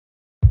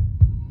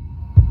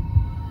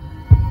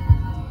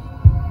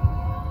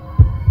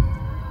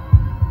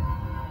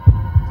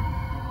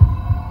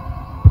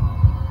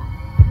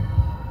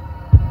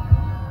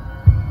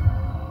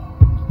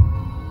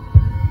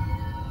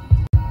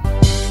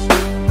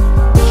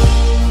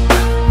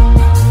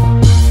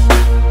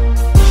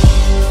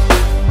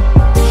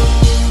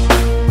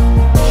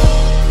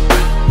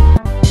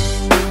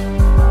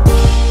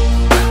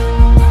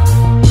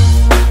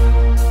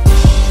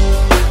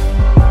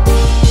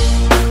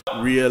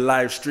Real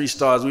Life Street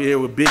Stars. We here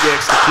with Big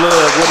X the Plug.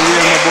 What do you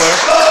hear, my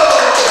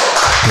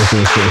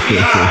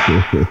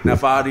boy? Now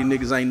for all these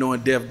niggas ain't knowing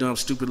Deaf Dumb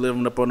Stupid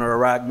living up under a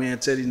rock, man,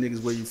 tell these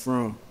niggas where you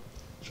from.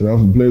 So I'm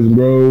from Pleasant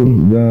Grove,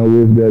 John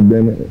Wolf,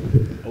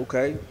 goddammit.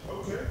 Okay.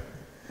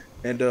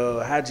 And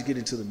how'd you get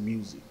into the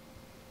music?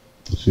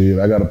 Shit,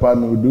 I got a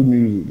partner who do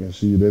music, and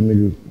shit, that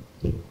nigga,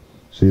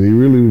 shit, he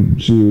really,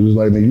 shit, was just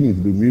like, nigga, you need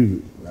to do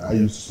music. I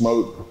used to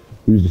smoke,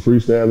 we used to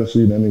freestyle and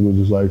shit, that nigga was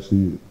just like, shit,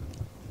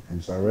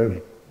 you start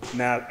rapping.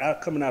 Now,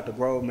 coming out the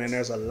Grove, man,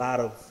 there's a lot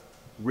of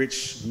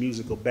rich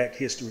musical back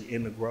history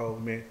in the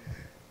Grove, man.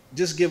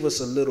 Just give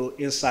us a little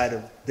insight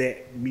of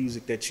that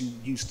music that you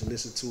used to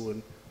listen to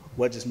and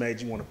what just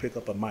made you want to pick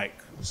up a mic.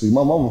 See,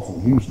 my mama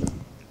from Houston.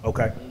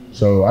 Okay.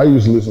 So I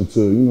used to listen to,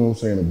 you know what I'm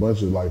saying, a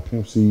bunch of like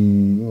Pimp C, you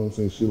know what I'm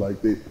saying, shit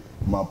like that.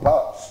 My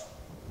pops,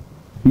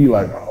 he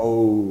like a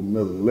whole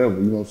another level,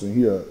 you know what I'm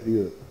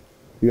saying?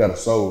 He got a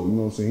soul, you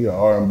know what I'm saying? He a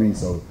R&B,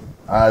 so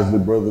Isley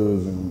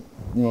Brothers and,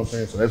 you know what I'm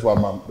saying? So that's why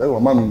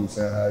my music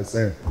sound how it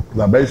sound. Cause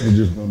I basically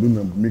just don't do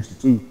nothing but mix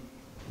the two.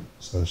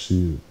 So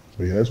shit,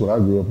 but yeah, that's what I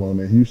grew up on,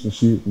 that Houston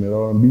shit and that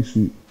R&B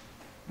shit.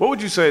 What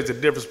would you say is the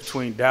difference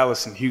between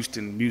Dallas and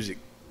Houston music?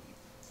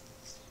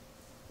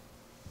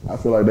 I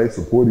feel like they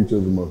support each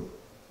other more.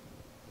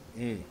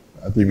 I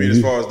think You mean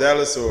as far as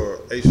Dallas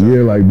or A-Shop?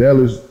 Yeah, like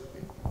Dallas,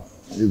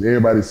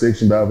 everybody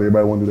sectioned off,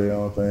 everybody want to do their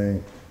own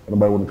thing,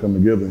 nobody want to come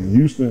together. In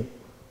Houston,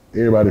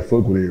 everybody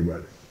fuck with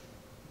everybody.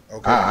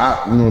 Okay.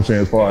 You know what I'm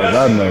saying, as far as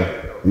I know.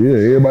 Yeah,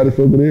 everybody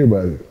fuck with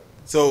everybody.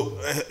 So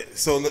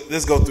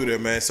let's go through there,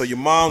 man. So your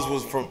mom's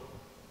was from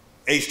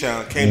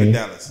H-Town, came to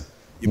Dallas.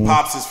 Your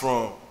pops is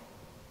from?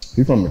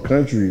 He from the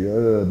country,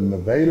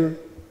 Nevada.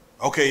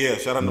 Okay, yeah,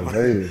 shout out to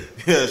Nevada.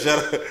 Yeah,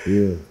 shout out.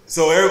 Yeah.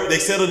 So they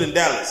settled in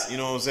Dallas, you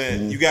know what I'm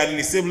saying? You got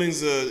any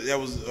siblings that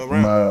was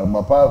around?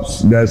 My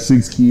pops got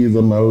 6 kids,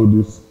 I'm the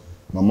oldest.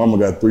 My mama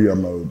got 3,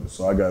 I'm the oldest.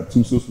 So I got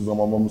 2 sisters on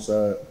my mama's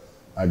side.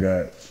 I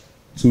got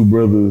 2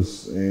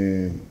 brothers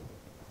and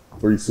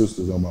 3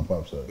 sisters on my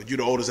pop's side. But you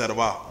the oldest out of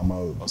all? I'm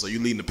old. Oh, so you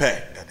leading the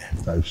pack,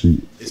 goddamn. Type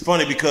shit. It's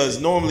funny because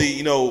normally,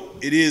 you know,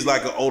 it is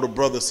like an older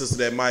brother, sister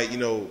that might, you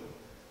know,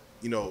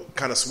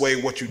 kind of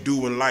sway what you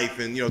do in life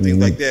and, you know, things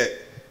like that.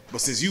 But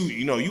since you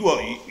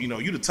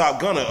the top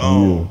gunner,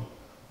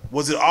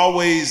 was it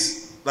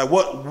always like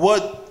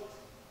what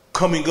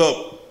coming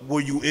up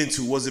were you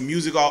into? Was it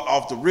music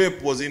off the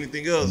rip? Was it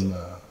anything else?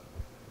 Nah.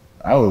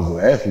 I was an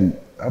athlete.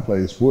 I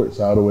played sports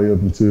all the way up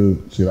until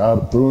shit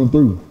out through and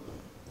through.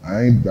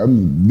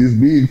 I'm this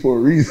big for a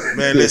reason.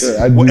 Man, listen.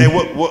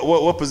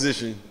 What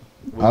position?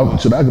 I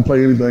could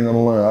play anything on the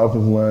line,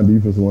 offensive line,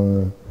 defensive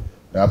line.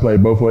 I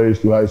played both ways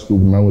through high school.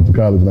 When I went to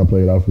college, and I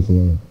played offensive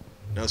line.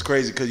 Now it's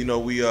crazy because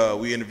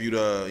we interviewed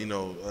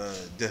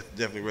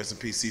definitely rest in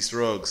peace C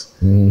Scruggs,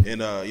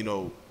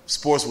 and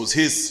sports was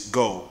his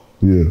goal.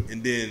 Yeah.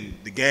 And then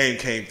the game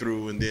came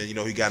through, and then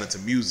he got into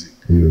music.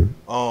 Yeah.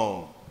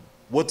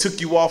 What took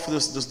you off of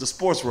the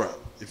sports route,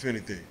 if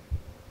anything?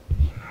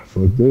 I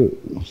fucked up.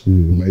 Shit,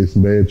 made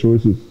some bad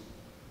choices.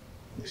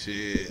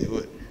 Shit. I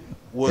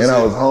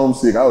was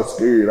homesick. I was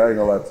scared. I ain't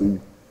gonna lie to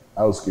you.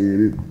 I was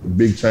scared.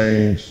 Big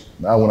change.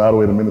 I went all the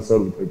way to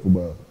Minnesota to play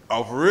football.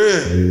 Oh, for real?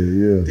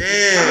 Yeah.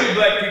 Damn. How many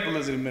black people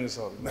is in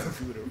Minnesota?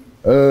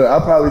 I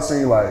probably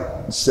seen like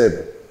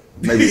 7,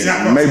 maybe 8.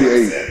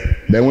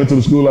 That went to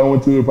the school I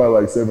went to,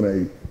 probably like 7 or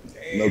 8.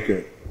 Damn. No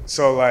cap.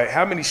 So like,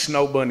 how many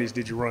snow bunnies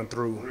did you run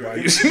through? While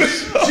you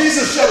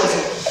Jesus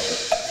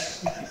shows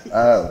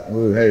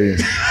well, hey.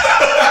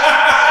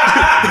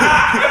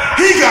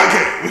 He got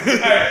game.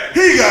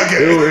 He got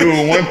game. It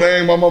was one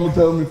thing my mama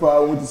told me before I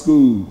went to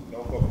school.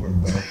 Don't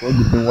fuck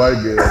with them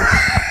white girls.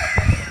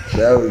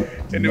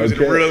 And it was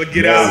real to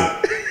get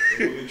out.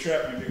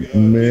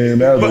 Man,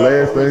 that was the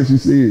last thing she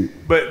said.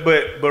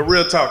 But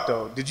real talk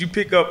though, did you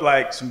pick up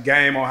like some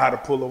game on how to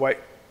pull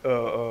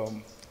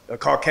a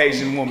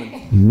Caucasian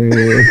woman? Man,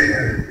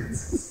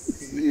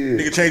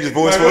 nigga changed his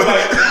voice for it.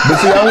 But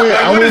see,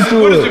 I went to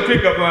what is your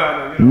pickup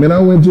line? Man, I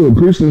went to a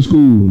Christian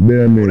school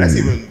down there. That's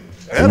even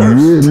better.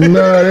 Yeah,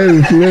 nah,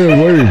 that's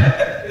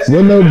worse.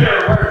 Well, no,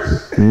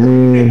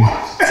 man.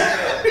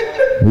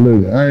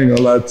 Look, I ain't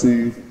gonna lie to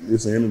you.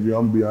 It's an interview.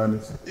 I'm gonna be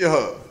honest.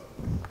 Yeah.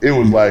 It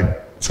was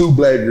like 2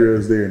 black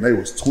girls there, and they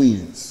was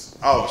twins.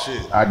 Oh shit!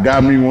 I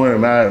got me one,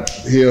 and I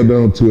held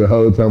on to it the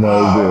whole time I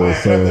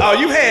was there. So. Oh,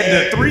 you had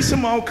the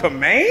threesome on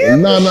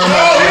command? No. Bro,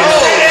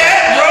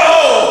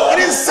 he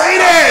didn't say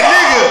that,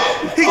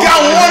 nigga. He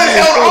got one and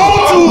held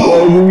on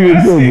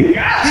to it.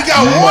 He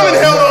got one and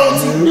held on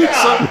to it.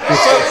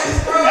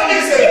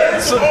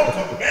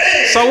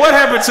 So what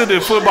happened to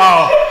the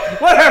football?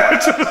 What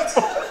happened to the?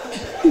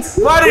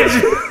 Why did you?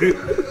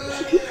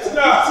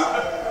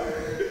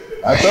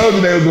 I told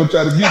you they was gonna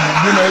try to get me. I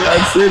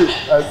said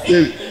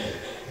it.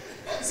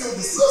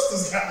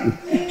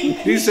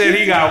 He said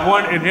he got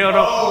one and held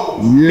up.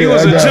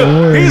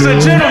 Yeah, He's a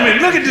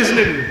gentleman. Look at this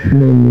nigga.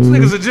 This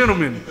nigga's a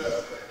gentleman.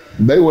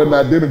 They wasn't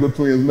identical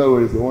twins, no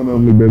way, so one of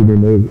them looked better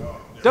than the other.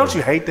 Don't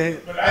you hate that?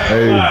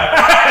 Hey.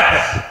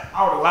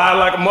 I would have lied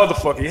like a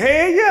motherfucker.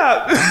 Hey,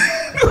 yeah.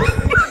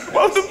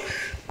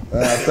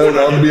 I told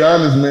you, I'm gonna be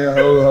honest, man.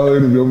 Whole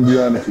interview, I'm gonna be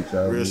honest with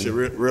y'all. Real shit,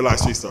 real life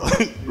street stuff.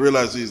 Real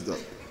life street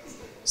stuff.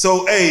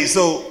 So, hey,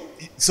 so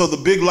the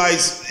big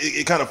lights,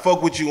 it kind of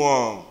fuck with you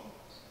on.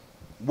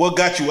 What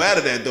got you out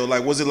of that though?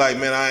 Like, was it like,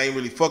 man, I ain't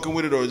really fucking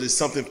with it, or is it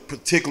something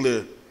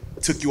particular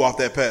took you off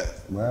that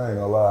path? Man, I ain't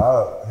gonna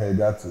lie,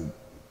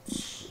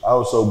 I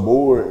was so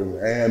bored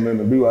and I had nothing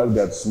to do. I just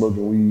got to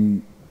smoking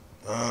weed.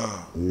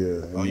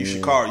 Yeah. Oh, you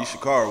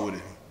Shakara with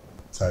it.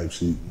 Type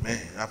shit. Man,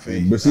 I feel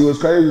you. But see what's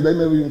crazy? They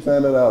never even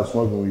found out I was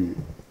smoking weed.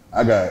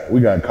 We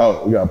got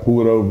caught. We got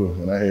pulled over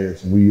and I had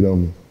some weed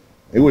on me.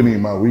 It wasn't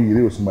even my weed.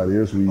 It was somebody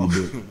else's weed.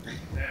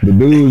 But the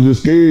dude was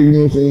just scared. You know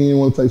what I'm saying? He didn't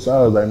want to take shots.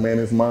 I was like, man,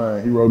 it's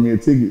mine. He wrote me a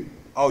ticket.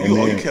 You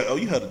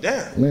held it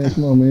down. Man,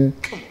 come on, man.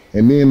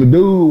 And then the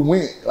dude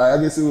went, like,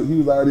 I guess he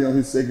was already on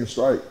his second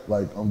strike.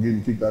 Like, I'm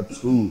getting kicked out of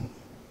school.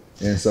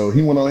 And so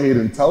he went on ahead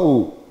and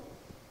told,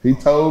 and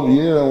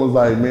was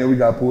like, man, we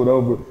got pulled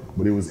over,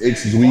 but it was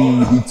X's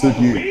weed. He took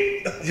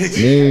it.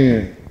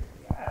 Man,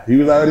 he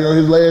was already on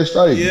his last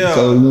strike. Yeah.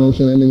 So, you know what I'm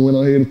saying? That nigga went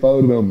on ahead and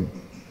folded on me.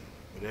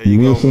 There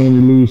you go. Some,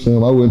 you lose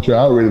some. I wasn't sure.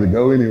 I was ready to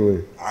go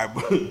anyway. All right,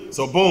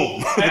 so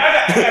boom.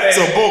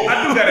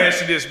 I do gotta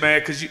ask you this, man,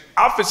 because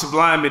offensive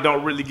linemen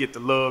don't really get the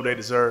love they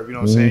deserve. You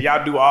know what I'm saying?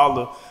 Y'all do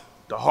all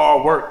the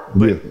hard work,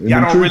 but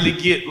y'all don't really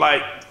get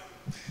like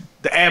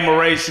the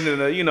admiration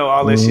and the,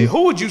 all that shit.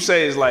 Who would you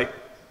say is like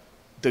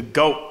the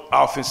GOAT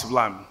offensive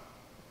lineman?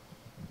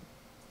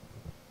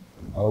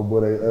 Oh,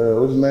 boy,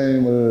 what's his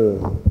name?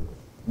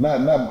 I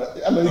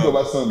know you go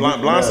by something.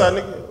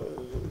 Blindside nigga?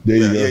 There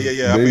you go.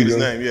 Yeah. I beat his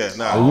name. Yeah,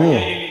 nah.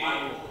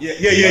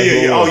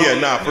 Yeah. Oh yeah,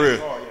 nah, for real.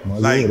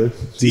 Like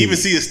to even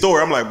see his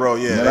story, I'm like, bro,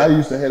 yeah. Man, I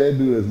used to have that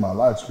dude as my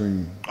lock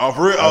screen. Oh,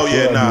 for real? Oh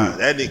yeah, nah.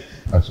 That nigga.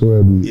 I swear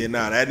I did. Yeah,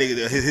 nah. That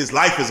nigga. His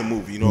life is a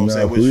movie. You know what I'm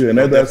saying? For real. And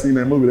after I seen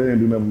that movie, they didn't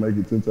do nothing make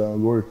it 10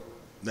 times worse.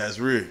 That's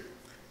real.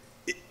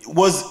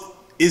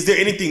 Is there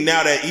anything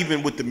now that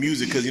even with the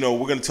music, because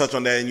we're gonna touch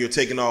on that, and you're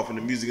taking off in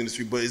the music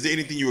industry, but is there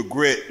anything you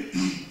regret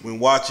when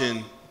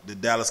watching the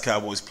Dallas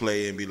Cowboys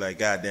play and be like,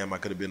 God damn, I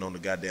could have been on the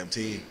goddamn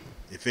team,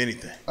 if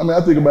anything? I mean,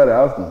 I think about it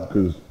often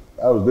because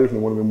I was definitely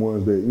one of them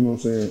ones that, you know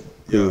what I'm saying,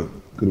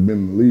 could have been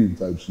in the league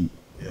type shit.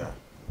 Yeah.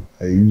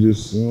 Hey, you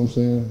just, you know what I'm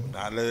saying?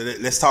 Now,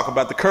 let's talk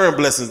about the current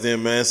blessings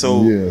then, man.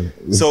 So, you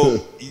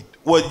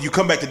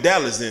come back to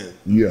Dallas then?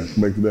 Yeah,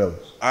 come back to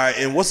Dallas. All right,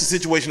 and what's the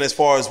situation as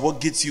far as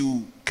what gets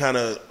you kind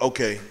of,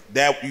 okay,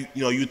 that,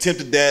 you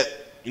attempted that,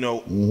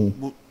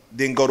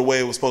 didn't go the way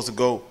it was supposed to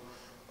go.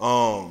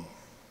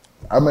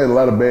 I made a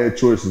lot of bad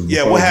choices.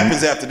 Yeah, what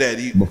happens after that?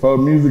 Before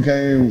music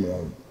came,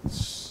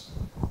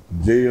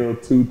 jail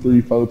 2,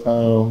 3, 4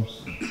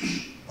 times.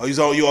 Oh,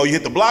 you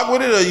hit the block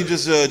with it, or you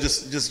just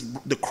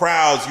the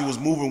crowds you was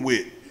moving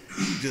with,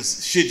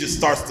 shit just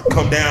starts to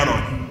come down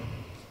on you?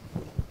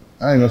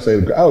 I ain't gonna say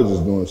I was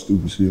just doing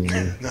stupid shit,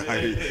 man.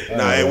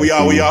 We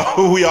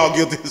all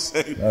guilty the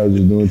same. I was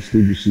just doing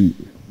stupid shit.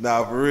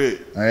 Nah, for real.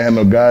 I ain't had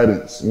no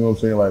guidance. You know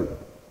what I'm saying? Like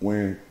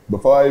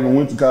before I even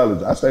went to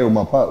college, I stayed with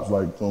my pops.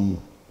 Like from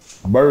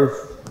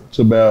birth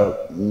to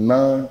about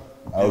 9,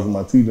 I was with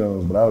my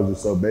T-Jones, but I was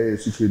just so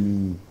bad she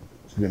couldn't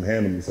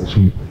handle me. So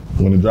she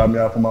went to drop me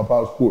off on my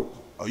pop's porch.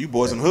 Oh, you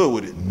boys in the hood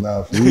with it?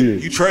 Nah, for real.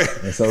 You trade.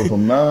 And so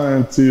from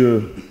 9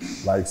 till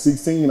like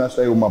 16, I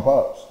stayed with my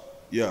pops.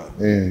 Yeah.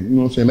 And you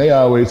know what I'm saying? They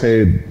always had,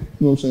 you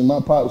know what I'm saying? My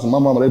pops and my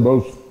mama, they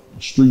both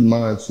street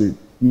mindset. You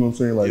know what I'm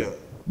saying? Like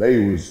they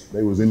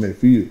was in that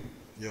field.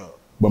 Yeah.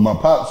 But my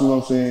pops, you know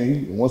what I'm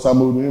saying? Once I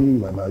moved to him, he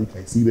was like, nah, you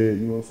can't see that.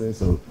 You know what I'm saying?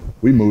 So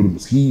we moved to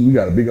Mesquite. We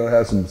got a big old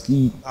house in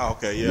Mesquite. Oh,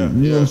 okay, yeah. You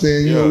know what I'm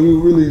saying? You know, we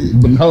really,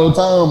 but the whole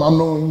time I'm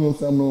knowing, you know what I'm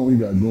saying? I'm knowing what we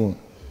got going.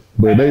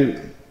 But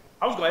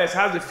I was gonna ask,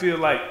 how does it feel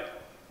like,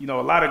 a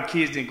lot of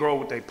kids didn't grow up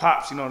with their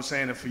pops, you know what I'm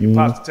saying? And for your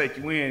pops to take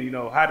you in,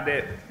 how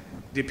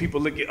did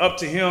people look up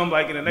to him,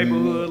 like in the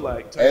neighborhood?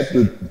 My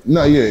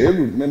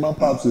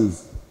pops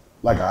is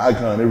like an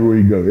icon everywhere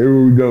you go.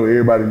 Everywhere we go,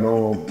 everybody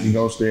know him. He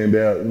gonna stand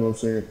out, you know what I'm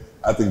saying?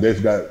 I think that's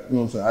got, you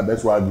know what I'm saying?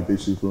 That's where I get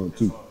this shit from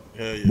too.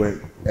 Yeah. But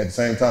at the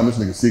same time, this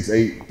nigga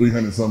 6'8",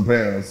 300 some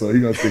pounds, so he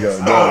gonna stick out.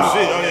 Oh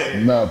shit! Oh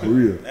yeah. Nah, for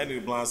real. That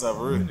nigga blindside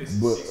for real.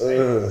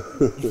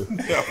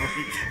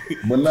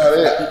 But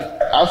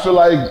that I feel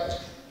like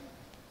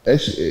that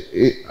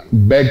shit.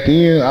 Back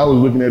then, I was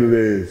looking at it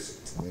as,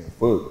 man,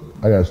 fuck.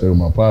 I gotta stay with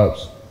my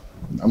pops.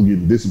 I'm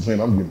getting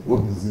disciplined. I'm getting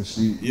whoopings and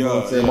shit. You know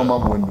what I'm saying? My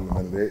mom wasn't doing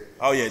none of that.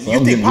 Oh yeah. So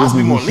you think pops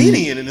be more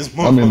lenient in this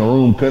moment? I'm in the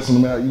room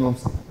cussing them out. You know what I'm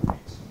saying?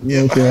 You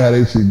know what I'm saying? How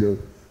that shit go.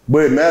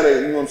 But now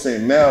that, you know what I'm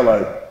saying? Now,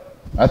 like,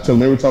 I tell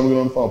him every time we get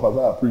on the phone, Pops,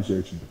 I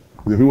appreciate you.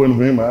 Because if it wasn't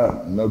for him,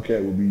 no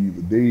cat would be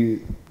either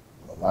dead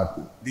or locked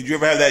up. Did you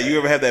ever have that? You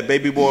ever have that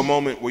baby boy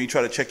moment where you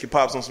try to check your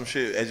pops on some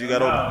shit as you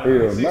got older? Hell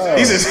nah.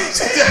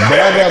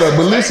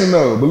 But listen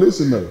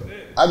though.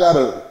 I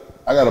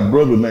got a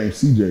brother named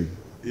CJ.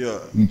 Yeah.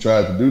 He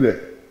tried to do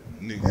that.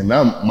 And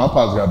now my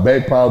pops got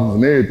back problems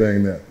and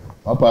everything now.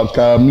 My pops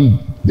called me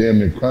damn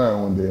near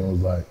crying one day and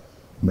was like,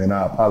 man,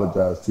 I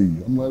apologize to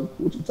you. I'm like,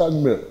 what you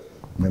talking about?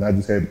 Man, I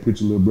just had to put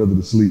your little brother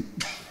to sleep.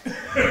 Wait.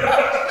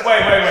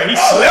 He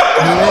slept?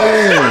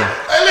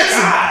 Hey,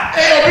 listen.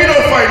 Ain't no gonna be no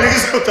fight,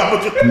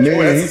 niggas.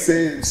 Man, he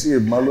said,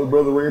 shit, my little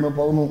brother ran up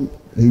on him.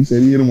 He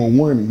said he hit him on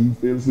one and he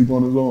fell asleep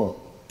on his arm.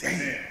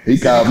 Damn. He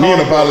called me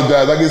and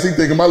apologized. I guess he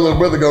thinking my little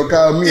brother gonna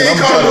call me. Yeah, and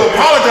he called to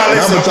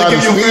apologize. I'm trying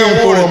to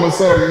stand for him or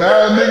something.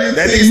 Nah, nigga,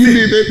 That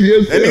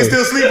nigga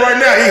still asleep right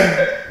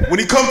now. When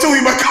he come to,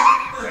 he might call.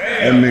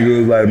 That nigga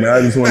was like, man,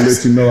 I just want to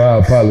let you know I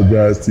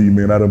apologize to you,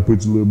 man. I done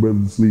put your little brother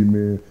to sleep,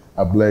 man.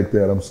 I blacked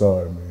out. I'm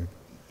sorry, man.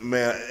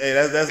 Man, hey,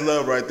 that's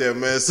love right there,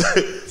 man.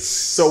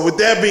 So with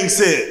that being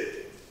said,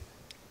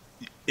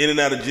 in and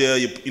out of jail,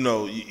 you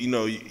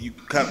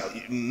kind of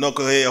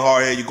knucklehead,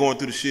 hardhead, you're going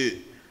through the shit.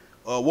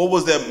 What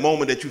was that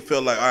moment that you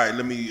felt like, all right,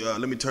 let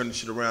me turn this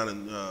shit around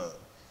and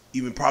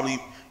even probably,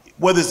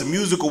 whether it's the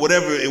music or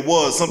whatever it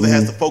was, something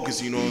has to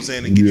focus you, know what I'm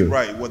saying, and get you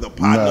right, whether a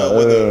partner,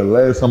 whether...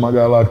 Last time I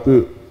got locked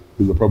up, it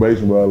was a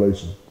probation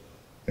violation.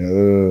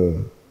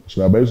 And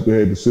so I basically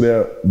had to sit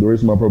out the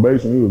rest of my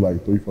probation. It was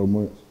like 3-4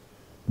 months.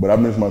 But I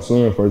missed my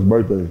son's first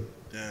birthday.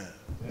 Damn.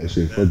 That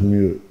shit fucked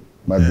me up.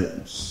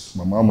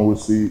 My mama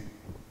was sick.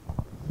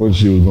 What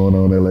shit was going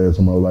on that last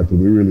time I was locked up?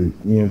 It really, you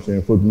know what I'm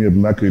saying, fucked me up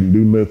and I couldn't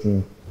do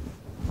nothing.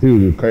 He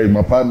was just crazy.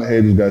 My partner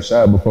had just got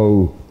shot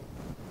before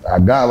I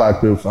got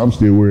locked up, so I'm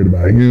still worried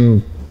about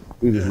him.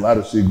 There's just a lot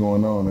of shit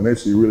going on, and that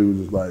shit really was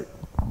just like,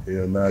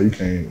 hell nah, you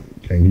can't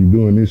keep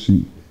doing this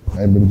shit.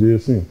 I ain't been to jail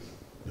since.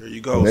 There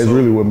you go. And that's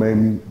really what made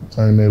me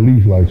turn that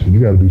leaf like, shit, you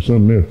gotta do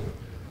something else.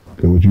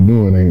 Cause what you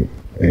doing ain't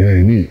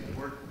it.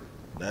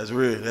 That's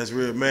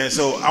real, man.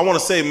 So I want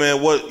to say, man,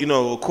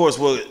 of course,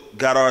 what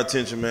got our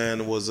attention,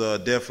 man, was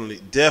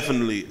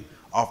definitely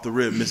off the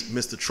rip,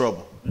 Mr.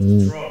 Trouble.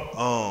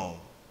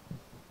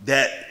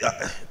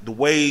 The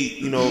way,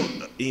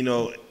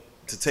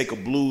 to take a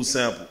blues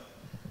sample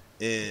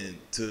and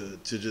to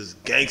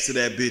just gangster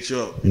that bitch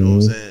up, you know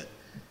what I'm saying?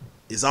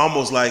 It's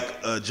almost like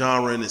a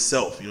genre in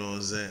itself, you know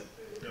what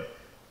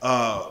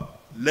I'm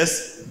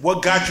saying?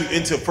 What got you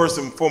into, first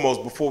and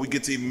foremost, before we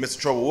get to even Mr.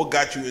 Trouble, what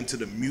got you into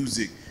the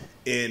music,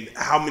 and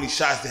how many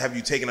shots have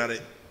you taken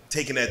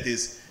at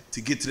this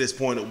to get to this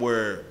point of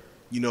where,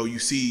 you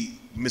see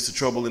Mr.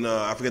 Trouble in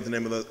I forget the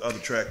name of the other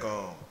track,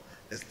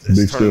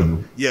 Big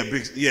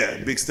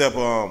Step. Big Step.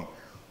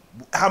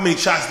 How many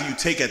shots do you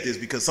take at this?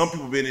 Because some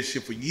people been in this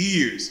shit for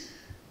years,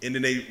 and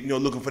then they,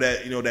 looking for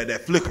that,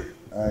 that flicker.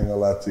 I ain't gonna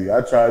lie to you.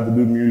 I tried to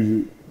do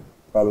music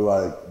probably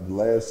like the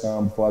last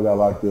time before I got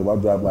locked up. I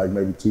dropped like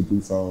maybe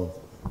 2-3 songs,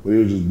 but it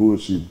was just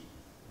bullshit.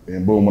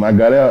 And boom, when I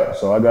got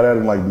out,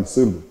 in like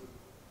December.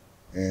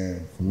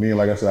 And for me,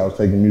 like I said, I was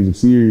taking music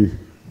serious,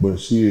 but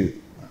shit,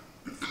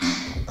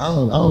 I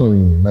don't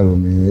even know,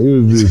 man. It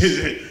was just.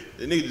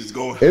 The nigga just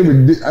going. I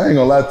ain't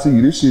gonna lie to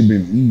you, this shit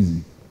been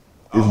easy.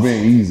 It's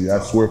been easy. I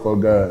swear for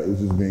God,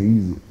 it's just been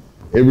easy.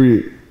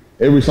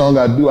 Every song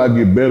I do, I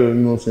get better. You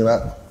know what I'm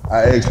saying?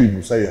 I ask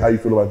people, say, how you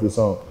feel about this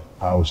song?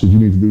 Oh shit, you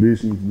need to do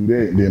this, you need to do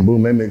that. And then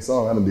boom, that next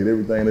song, I done did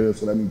everything else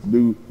that I need to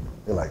do.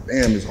 They're like,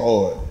 damn, it's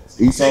hard.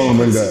 Each song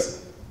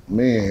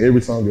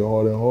every song get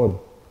harder and harder.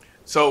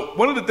 So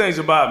one of the things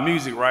about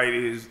music, right,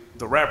 is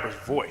the rapper's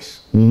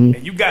voice. Mm-hmm.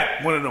 And you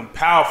got one of them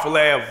powerful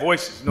ass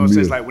voices. You know what I'm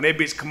saying? It's like when that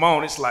bitch come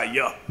on, it's like,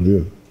 yeah.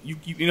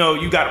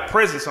 You got a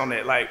presence on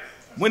that. Like,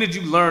 when did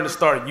you learn to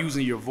start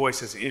using your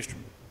voice as an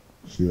instrument?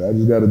 Shit, I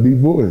just got a deep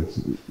voice.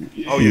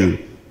 Oh yeah.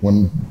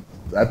 When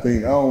I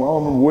think I don't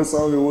remember what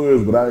song it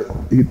was, but I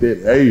hit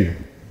that A,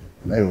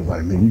 and they was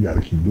like, "Man, you gotta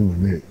keep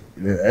doing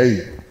that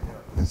A."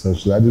 And so I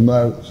just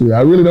know,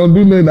 I really don't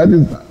do nothing. I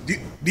just. Do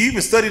you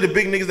even study the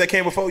big niggas that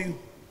came before you,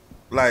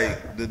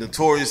 like the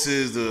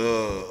Notoriouses,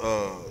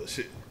 the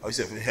shit? Oh, you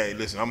said, "Hey,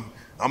 listen,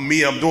 I'm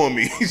me. I'm doing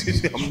me."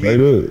 Straight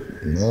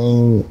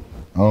up.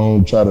 I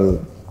don't try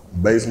to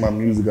base my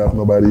music off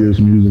nobody else's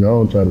music. I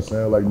don't try to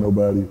sound like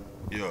nobody.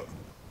 Yeah.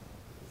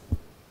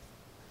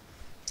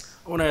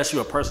 I want to ask you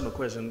a personal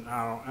question.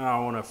 I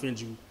don't want to offend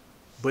you,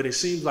 but it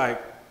seems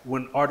like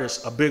when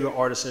artists, a bigger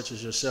artist such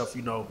as yourself,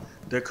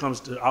 there comes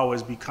to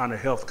always be kind of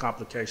health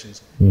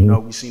complications.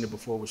 Mm-hmm. We've seen it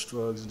before with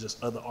Struggs and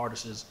just other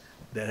artists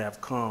that have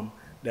come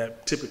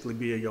that typically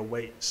be in your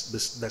weight, the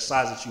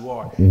size that you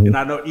are. Mm-hmm. And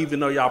I know even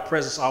though y'all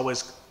presence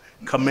always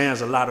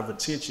commands a lot of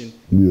attention,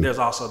 there's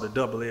also the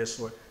double-edged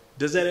sword.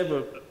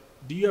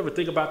 Do you ever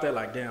think about that?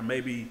 Like, damn,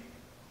 maybe,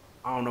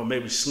 I don't know,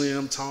 maybe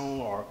slim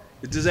tone, or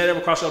does that ever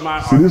cross your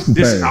mind? See, this is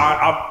the thing.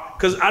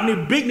 Because I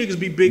need big niggas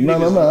be big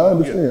niggas. No, I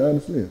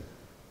understand.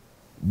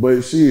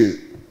 But shit,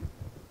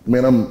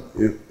 man,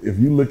 if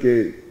you look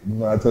at,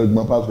 I told you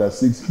my pops got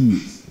 6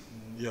 kids.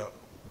 Yeah.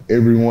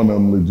 Every one of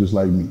them look just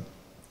like me.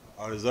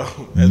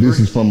 This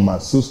is from my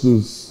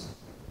sisters,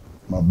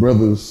 my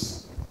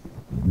brothers.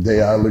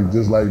 They all look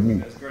just like me.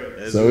 That's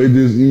great. So it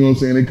just, you know what I'm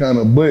saying, it kind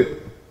of, but,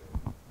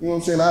 you know what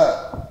I'm saying,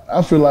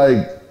 I feel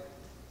like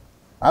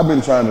I've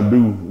been trying to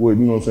do what,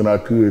 you know what I'm saying, I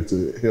could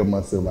to help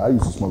myself. I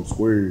used to smoke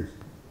squares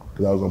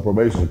because I was on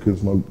probation. I couldn't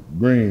smoke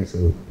green,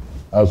 so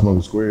I was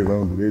smoking squares. I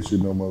don't do that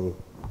shit no more.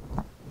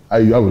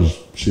 It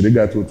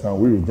got to a time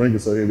we was drinking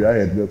so heavy, I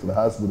had to go to the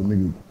hospital.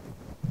 Nigga,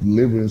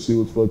 liver and shit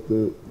was fucked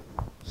up.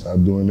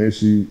 Stopped doing that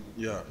shit.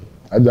 Yeah.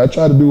 I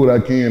try to do what I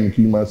can to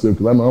keep myself,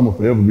 because I know I'm going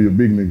to forever be a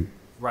big nigga.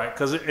 Right,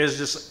 because it's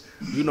just,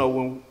 you know,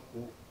 when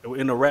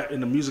in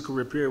the music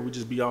career period, we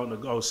just be on the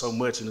go so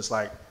much, and it's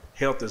like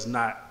health is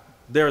not.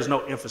 There is no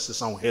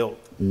emphasis on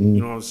health. Mm-hmm.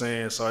 You know what I'm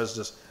saying? So it's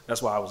just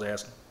that's why I was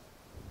asking.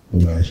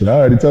 Nah, shit, I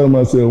already told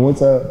myself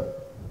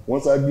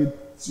once I get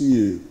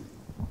shit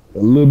a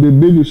little bit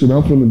bigger, shit,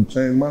 I'm finna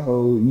change my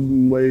whole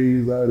eating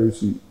ways, all that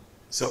shit.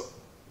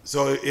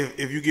 So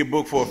if you get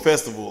booked for a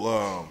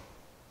festival,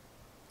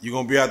 you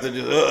gonna be out there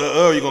just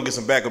you gonna get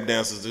some backup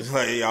dancers just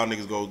like, hey, y'all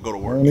niggas go to I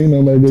work. don't need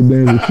no backup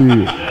dancer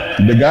shit.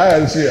 The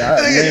guys shit,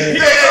 man.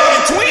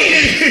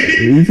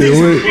 Twin. You said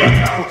what?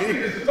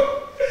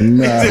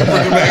 Nah. Bring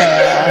it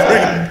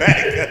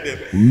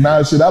back.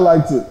 Nah, shit,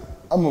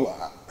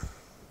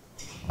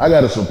 I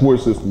got a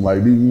support system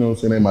like these, you know what I'm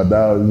saying? They my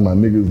dogs, my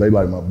niggas, they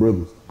like my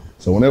brothers.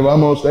 So whenever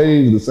I'm on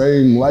stage, the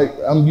same light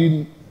I'm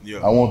getting,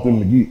 I want them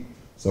to get.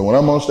 So when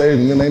I'm on stage,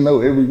 and then they know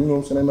every, you know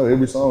what I'm saying? They know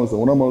every song. So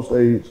when I'm on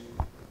stage,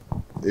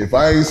 if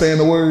I ain't saying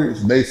the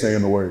words, they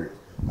saying the words.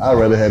 I'd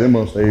rather have them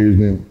on stage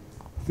than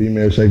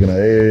female shaking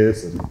her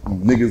ass and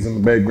niggas in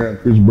the background,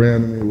 Chris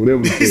Brown and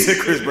whatever the fuck. He said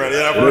Chris Brown,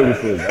 yeah,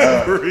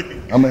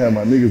 I'm gonna have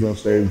my niggas on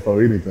stage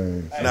before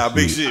anything. Nah,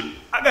 big shit.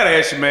 I gotta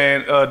ask you,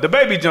 man. The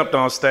baby jumped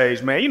on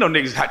stage, man. You know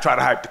niggas try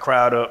to hype the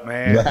crowd up,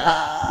 man.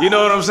 You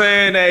know what I'm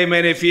saying? Hey,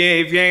 man, if you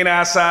ain't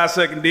outside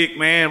sucking dick,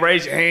 man,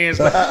 raise your hands.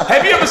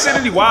 Have you ever seen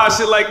any wild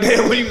shit like that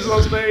when he was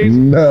on stage?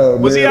 No,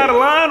 was man. he out of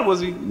line?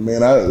 Was he?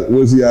 Man,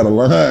 was he out of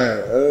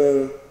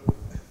line?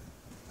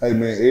 Hey,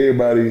 man,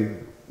 everybody, you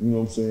know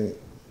what I'm saying?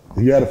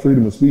 He had a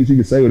freedom of speech. He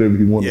could say whatever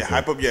he wanted. Yeah,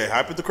 hype up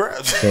the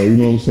crowd. So you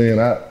know what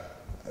I'm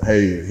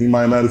saying? He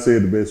might not have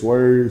said the best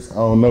words. I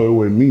don't know. It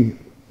wasn't me.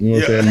 You know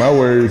what I'm saying? My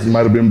words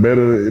might have been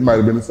better. It might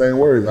have been the same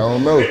words. I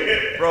don't know.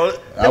 Bro,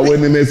 I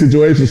wasn't in that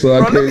situation, so I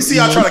can't. Let me see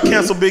y'all try to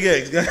cancel Big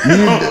X.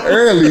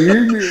 Early.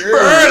 Early,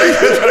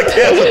 try to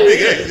cancel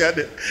Big X.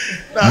 Goddamn.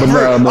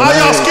 Nah, are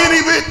y'all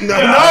skinny, bitch? No.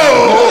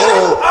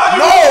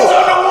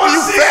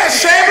 You fat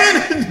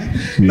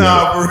shaming?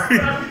 Nah, for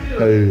real.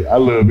 Hey, I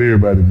love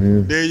everybody,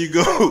 man. There you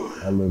go.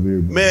 I love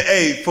everybody. Man,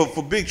 hey,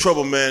 for Big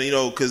Trouble, man, you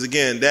know, because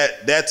again,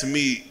 that to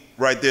me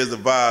right there is the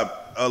vibe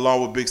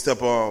along with Big Step.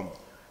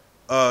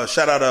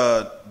 Shout out,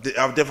 I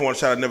definitely want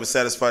to shout out Never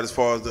Satisfied as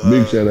far as the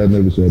big shout out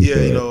Never Satisfied.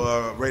 Yeah, you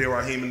know, Radio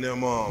Raheem and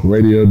them.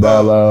 Radio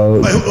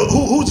Dialogue.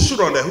 Who's the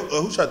shooter on that?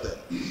 Who shot that?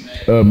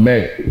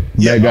 Mac.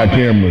 Mac got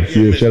cameras.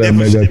 Yeah, shout out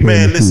Mac got cameras.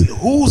 Man, listen,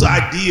 whose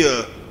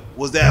idea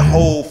was that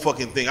whole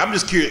fucking thing? I'm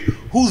just curious.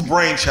 Whose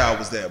brainchild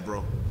was that,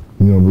 bro?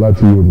 You know, a lot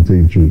of you wouldn't tell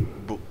you the truth.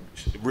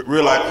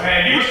 Real life,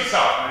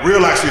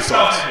 real life street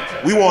sauce.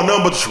 We want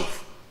nothing but the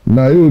truth.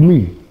 Nah, it was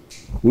me.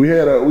 We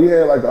had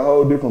like a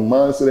whole different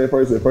mindset at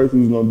first. At first, we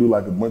was gonna do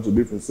like a bunch of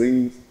different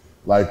scenes,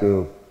 like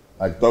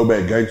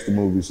throwback gangster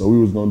movies. So we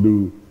was gonna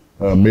do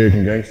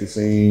American Gangster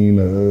scene,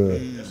 a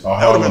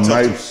Harlem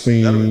Nights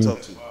scene.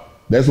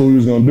 That's what we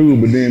was gonna do.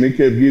 But then it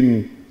kept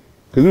getting,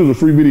 cause it was a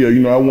free video.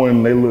 You know, I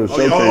won their little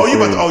showcase.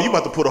 You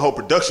about to put a whole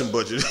production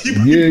budget?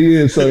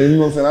 Yeah. So you know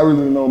what I'm saying? I really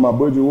didn't know what my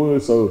budget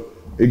was. So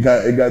it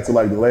got to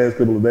like the last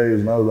couple of days,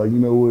 and I was like, you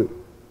know what?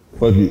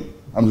 Fuck it.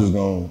 I'm just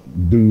gonna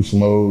do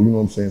some old, you know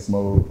what I'm saying? Some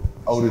old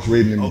Otis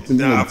Redding and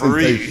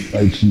Temptation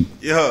type shit.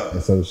 Yeah.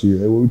 And so shit,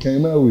 that's what we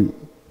came out with.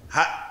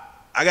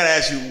 I gotta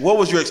ask you, what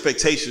was your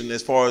expectation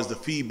as far as the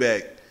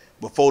feedback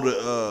before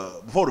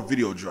the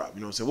video drop?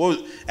 You know what I'm saying? What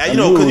was, and you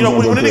know, because you know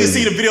when the niggas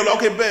see the video, like,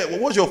 okay, man,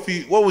 what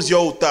was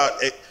your thought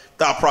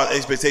process,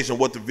 expectation of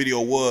what the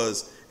video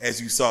was as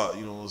you saw it?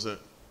 You know what I'm saying?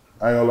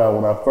 I ain't gonna lie,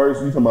 when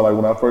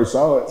I first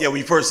saw it? Yeah, when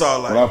you first saw it,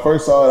 like. When I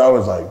first saw it, I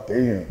was like,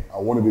 damn, I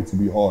wanted it to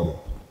be harder.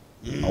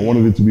 I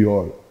wanted it to be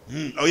harder.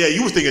 Oh yeah,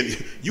 you was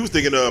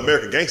thinking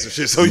American Gangster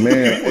shit. So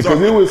man, because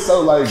it was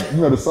so like, you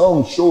know, the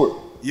song's short.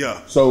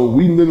 Yeah. So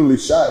we literally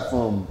shot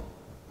from,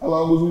 how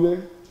long was we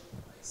there?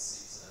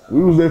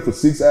 We was there for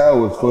 6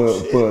 hours for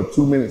a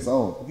 2-minute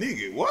song.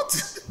 Nigga,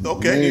 what?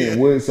 Okay.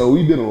 Man, so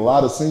we did a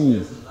lot of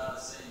scenes.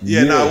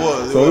 Yeah, no, it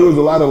was. So it was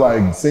a lot of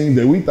like scenes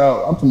that we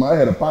thought. I'm talking about, I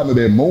had a partner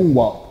that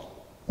moonwalked,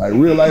 like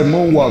real life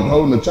moonwalk,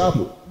 holding a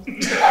chopper.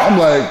 I'm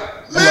like,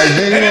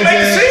 damn, you know what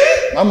I'm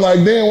saying? I'm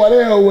like, damn, why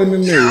the hell wasn't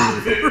in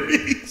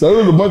there? So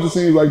there was a bunch of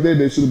scenes like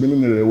that should have been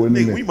in there that wasn't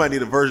in there. We might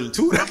need a version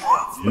 2.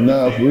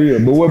 Nah, for real.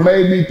 But what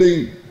made me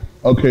think,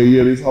 okay,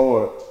 yeah, this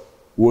hard,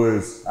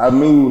 was I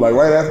knew, like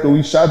right after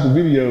we shot the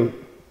video,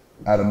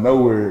 out of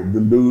nowhere, the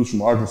dudes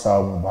from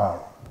Arkansas went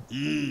viral.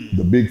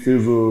 The Big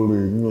Fizzle,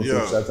 and you know,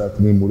 some shouts out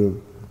to them, whatever.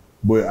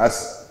 But I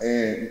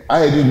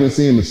had just been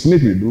seeing the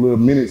snippet, the little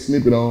minute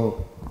snippet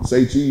on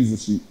Say Cheese and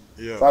shit.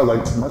 Yeah. So I was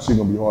like, my shit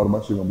gonna be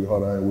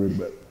harder, I ain't worried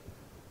about it.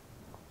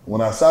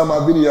 When I saw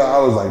my video, I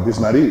was like, this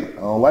not it.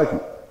 I don't like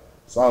it.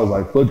 So I was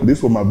like, fuck it, this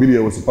is what my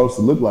video was supposed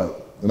to look like.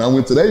 And I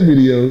went to their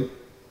video,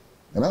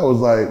 and I was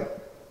like,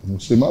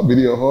 shit, my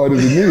video harder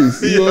than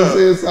this. You know what I'm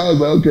saying? So I was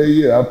like, okay,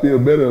 yeah, I feel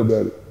better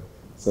about it.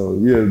 So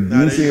yeah,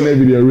 you seeing that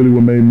video really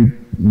what made me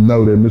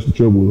know that Mr.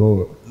 Trouble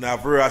was hard. Nah,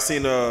 for real, I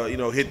seen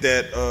hit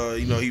that.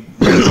 He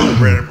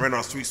ran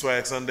on Street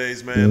Swag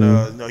Sundays,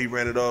 man. He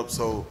ran it up.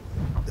 So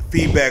the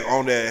feedback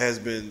on that has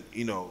been,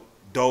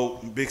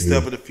 dope. Big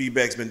Step of the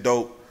feedback's been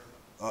dope.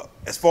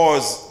 As far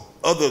as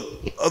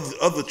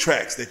other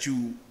tracks that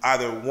you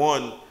either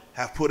one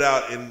have put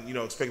out and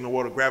expecting the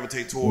world to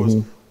gravitate towards,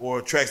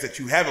 or tracks that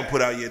you haven't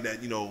put out yet that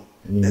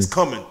that's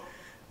coming.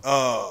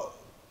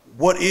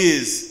 What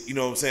is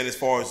what I'm saying as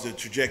far as the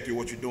trajectory of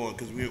what you're doing?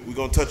 Because we're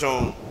gonna touch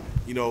on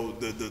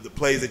the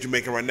plays that you're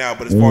making right now,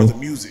 but as far as the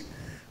music,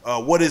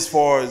 what as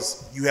far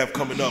as you have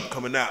coming out?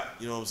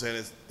 You know what I'm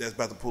saying? That's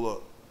about to pull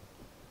up.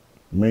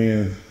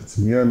 Man,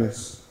 to be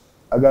honest,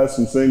 I got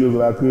some singles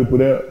that I could put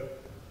out,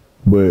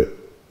 but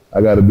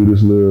I got to do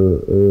this little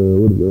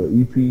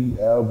EP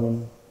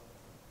album,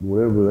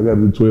 whatever. I got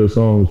to do 12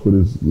 songs for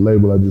this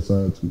label I just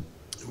signed to.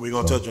 We're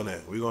gonna touch on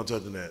that.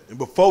 And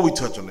before we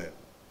touch on that,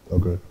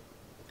 okay.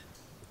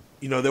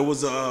 There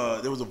was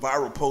a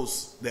viral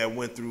post that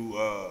went through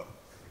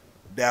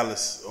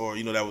Dallas, or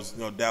that was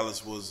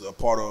Dallas was a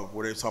part of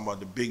where they were talking about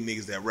the big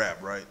niggas that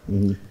rap, right?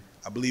 Mm-hmm.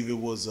 I believe it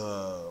was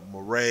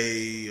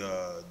Murray,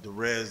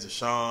 Derez,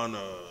 Deshaun,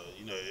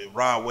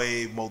 Rod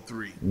Wave, Mo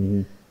 3.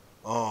 Mm-hmm.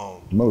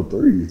 Mo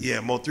 3. Yeah,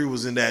 Mo 3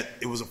 was in that.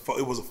 It was four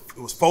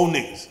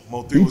niggas.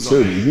 Mo 3 was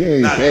on.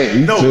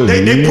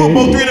 They put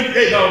Mo 3 in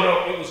the.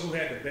 No, it was who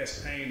had the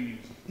best pain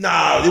music.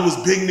 Nah, it was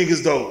big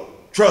niggas though.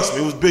 Trust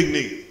me, it was big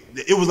niggas.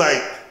 It was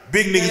like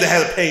big niggas that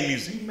had a pain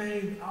music. You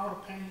made all the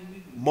pain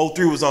niggas. Mo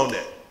 3 was on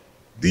that.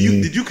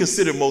 Did you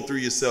consider Mo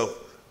 3 yourself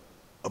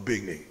a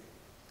big nigga?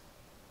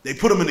 They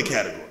put him in the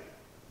category.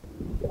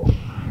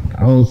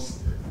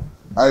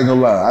 I ain't gonna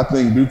lie. I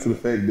think due to the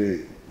fact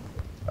that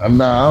I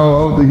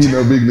don't think he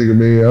no big nigga,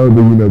 man. I don't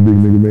think he no big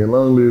nigga, man.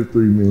 Long live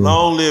 3, man.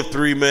 Long live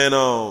 3, man.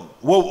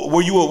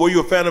 Were you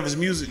a fan of his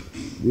music?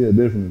 Yeah,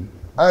 definitely.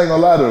 I ain't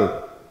gonna lie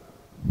though.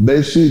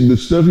 That shit, the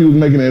stuff he was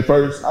making at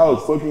first, I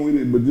was fucking with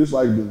it, but just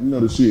like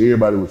the shit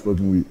everybody was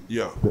fucking with.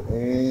 Yeah.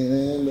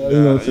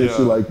 Shit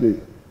like that.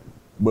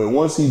 But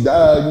once he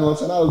died, I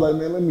was like,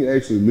 man, let me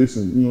actually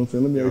listen. Let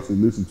me actually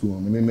listen to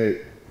him. And then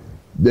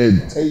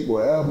that tape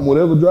or album,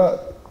 whatever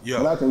dropped,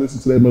 and I can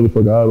listen to that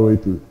motherfucker all the way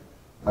through.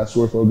 I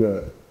swear for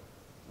God.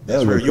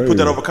 That's right. You put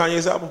that over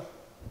Kanye's album?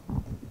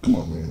 Come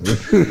on, man.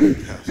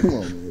 Come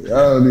on,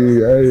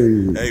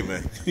 man. Hey,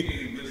 man.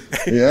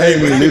 Yeah, I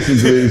ain't even listen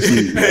to that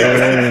shit.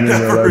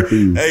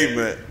 Hey,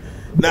 man.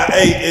 Now,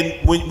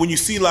 and when you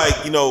see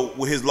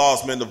with his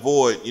loss, man, the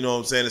void, you know what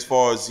I'm saying, as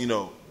far as,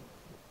 you're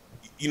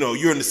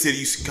in the city,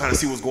 you kind of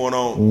see what's going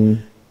on.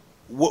 Mm-hmm.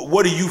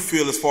 What do you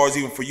feel as far as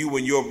even for you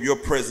and your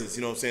presence,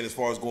 you know what I'm saying, as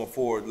far as going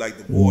forward, like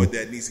the void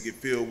that needs to get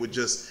filled with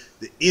just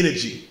the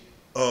energy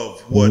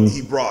of what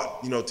he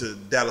brought, to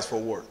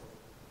Dallas-Fort Worth?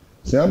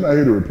 See, I'm not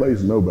here to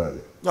replace nobody.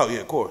 Oh, yeah,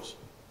 of course.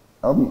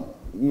 You know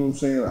what I'm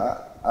saying? I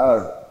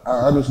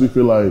honestly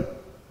feel like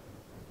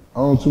I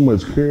don't too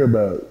much care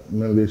about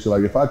none of that shit.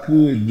 Like, if I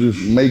could just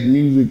make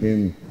music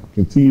and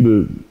continue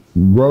to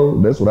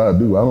grow, that's what I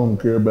do. I don't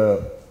care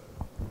about,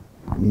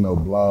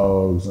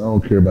 blogs. I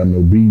don't care about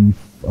no beef.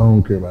 I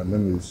don't care about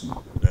none of this shit.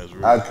 That's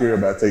real. I care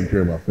about taking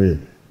care of my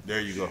family.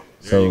 There you go.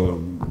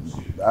 I'm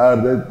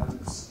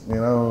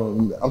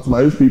talking about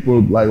there's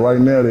people like right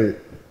now that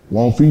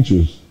want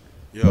features.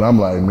 Yep. But I'm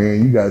like,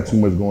 man, you got too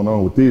much going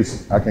on with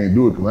this. I can't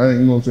do it because I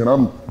ain't,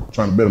 I'm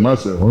trying to better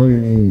myself. I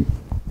ain't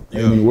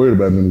even worried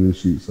about none of this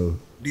shit. So,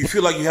 do you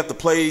feel like you have to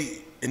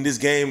play in this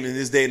game, in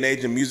this day and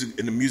age, in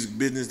the music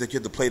business, that you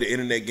have to play the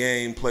internet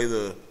game, play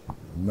the?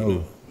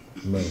 No,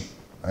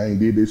 I ain't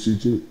did this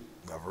shit yet.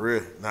 Not for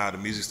real. Nah, the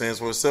music stands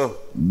for itself.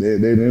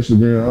 That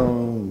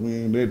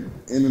Instagram,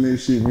 that internet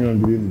shit, we don't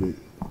get into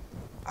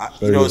that.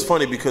 It's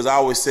funny because I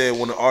always said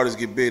when the artists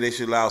get big, they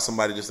should allow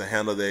somebody just to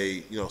handle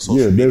their,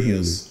 social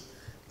medias.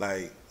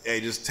 Like,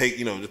 hey, just take,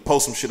 just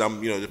post some shit.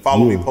 Just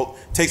follow me,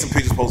 take some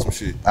pictures, post some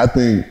shit. I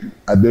think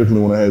I definitely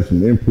want to have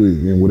some input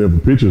in whatever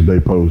pictures they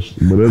post.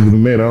 But other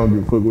than that, I don't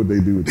give a fuck what they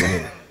do with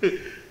that.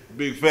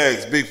 Big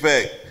facts, big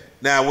fact.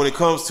 Now, when it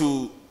comes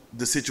to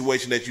the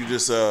situation that you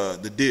just,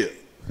 the deal,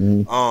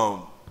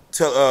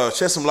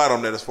 shed some light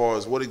on that as far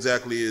as what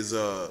exactly is,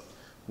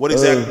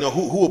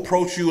 who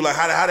approached you? Like,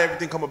 how did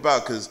everything come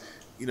about? Because,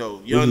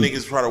 young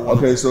niggas try to want.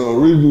 Okay, so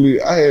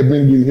originally I had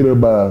been getting hit up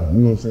by,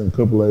 a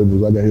couple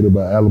labels. I got hit up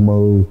by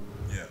Alamo,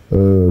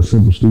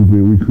 Simple Stupid,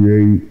 We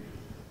Create.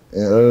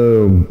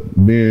 And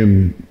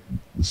then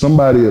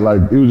somebody, it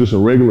was just a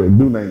regular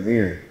dude named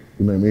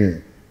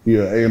Aaron. He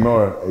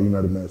A&R at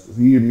United Masters.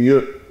 He hit me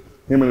up,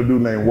 him and a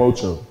dude named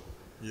Wocho.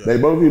 Yeah. They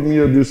both hit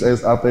me up just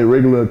as off their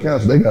regular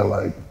accounts. They got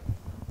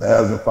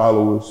 1,000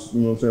 followers.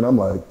 You know what I'm saying? I'm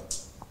like,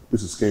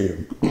 this is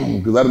scary.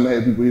 Because I didn't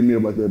have people hit me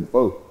up like that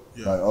before.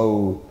 Yeah. Like,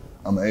 oh,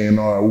 I'm an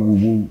A&R,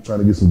 trying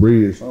to get some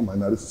bread. So I'm like,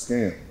 nah, this is a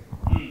scam.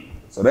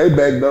 So they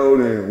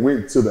backdoored and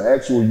went to the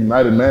actual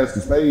United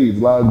Masters page,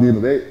 logged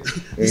into that,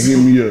 and hit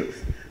me up.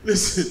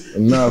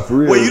 Listen. Nah, for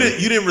real. Well,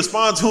 you didn't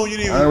respond to him?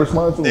 I didn't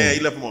respond to him. Yeah,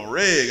 you left him on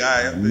reg.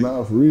 All right.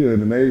 Nah, for real.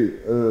 And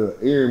then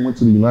Aaron went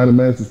to the United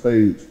Masters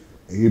page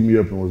and hit me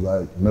up and was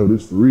like, no,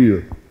 this for real.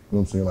 You know what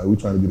I'm saying? Like, we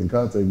trying to get in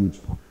contact with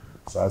you.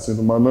 So I sent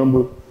him my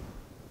number.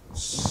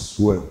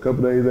 A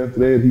couple days after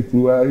that, he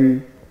flew out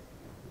here.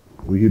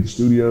 We hit the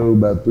studio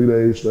about 3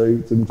 days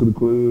straight, took him to the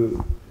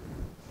club.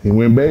 He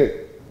went back.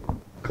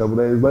 A couple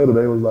days later,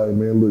 they was like,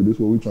 man, look, this is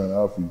what we trying to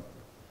offer you.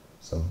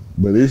 So,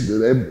 but it's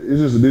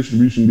just a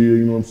distribution deal,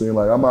 you know what I'm saying?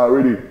 Like, I'm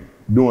already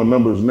doing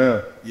numbers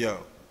now. Yeah.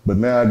 But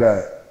now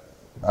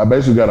I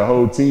basically got a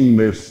whole team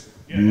that's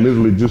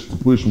literally just to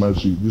push my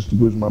shit, just to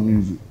push my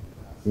music.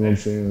 You know what I'm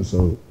saying?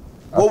 So,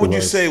 what would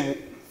you say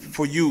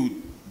for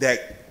you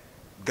that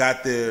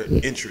got their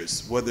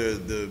interest? Whether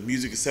the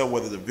music itself,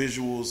 whether the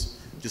visuals,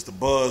 just the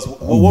buzz.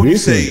 What would you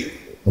say?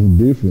 I'm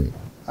different.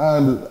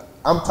 I'm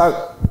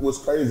talking. What's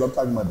crazy? I'm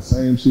talking about the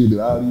same shit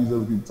that all these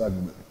other people talking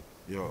about.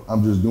 Yo.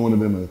 I'm just doing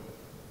it in a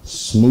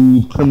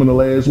smooth,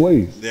 criminal ass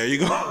way. There you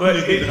go. But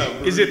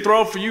is it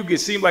thrown for you? It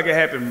seemed like it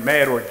happened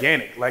mad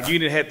organic. Like you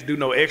didn't have to do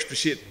no extra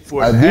shit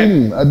for it to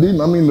happen. I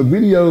didn't. I mean, the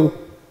video,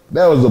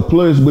 that was a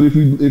plus. But if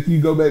you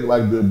go back,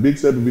 like the Big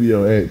Stepper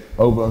video at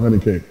over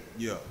 100K.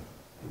 Yeah.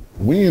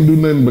 We didn't do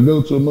nothing but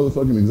go to a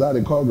motherfucking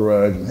exotic car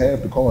garage, and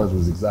half the cars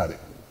was exotic.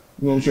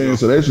 You know what I'm saying?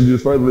 So that should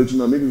just further let you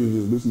know niggas is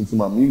just listening to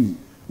my music.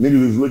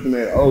 Niggas is looking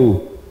at,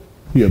 oh,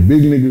 he a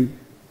big nigga,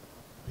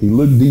 he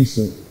look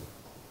decent,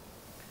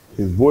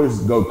 his voice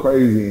go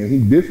crazy, and he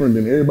different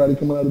than everybody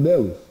coming out of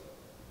Dallas.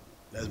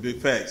 That's big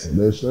facts.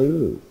 That's straight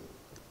up.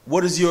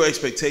 What is your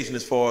expectation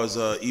as far as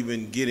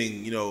even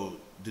getting,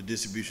 the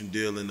distribution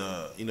deal and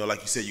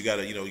like you said, you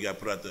gotta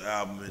put out the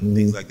album and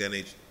things like that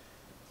nature.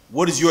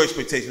 What is your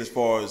expectation as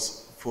far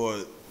as for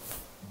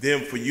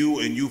them for you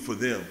and you for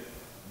them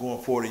going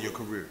forward in your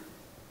career?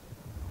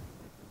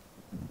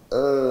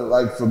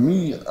 Like for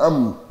me,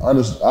 I'm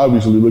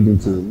obviously looking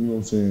to, you know what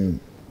I'm saying,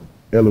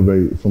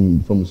 elevate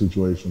from the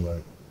situation.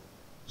 Like,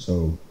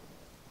 so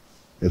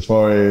as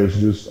far as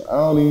just, I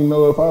don't even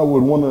know if I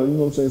would want to, you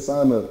know what I'm saying,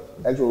 sign an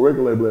actual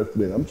record label after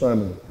that. I'm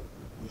trying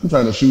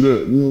to shoot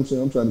up, you know what I'm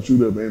saying? I'm trying to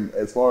shoot up. And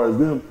as far as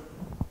them,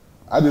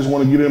 I just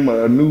want to get him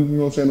a new, you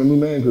know what I'm saying, a new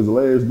name, because the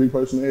last big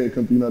person they had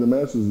come to United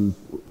Masters is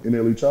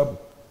NLE Chopper.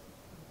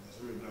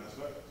 That's really nice,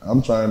 right?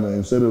 I'm trying to,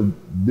 instead of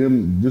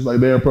them, just like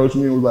they approached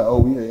me and was like, oh,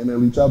 we had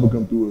NLE Chopper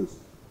come through us.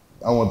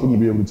 I want them to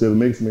be able to tell the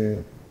next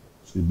man,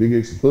 shit, Big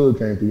X Plug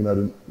came through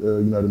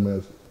United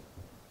Masters.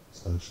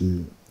 So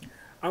shit.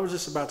 I was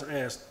just about to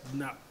ask.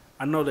 Now,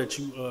 I know that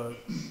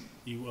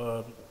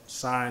you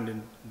signed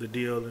and the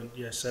deal and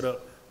set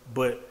up,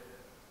 but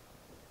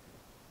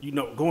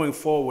going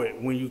forward,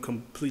 when you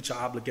complete your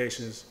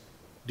obligations,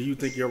 do you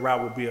think your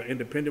route would be an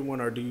independent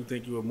one, or do you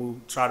think you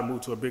would try to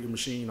move to a bigger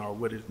machine, or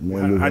what is?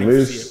 Man, how do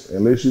you see it?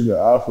 Unless you can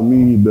offer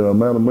me the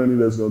amount of money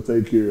that's gonna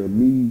take care of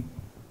me,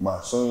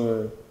 my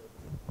son,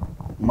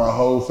 my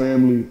whole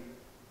family,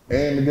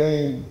 and the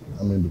game,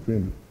 I'm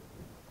independent.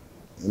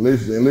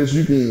 Unless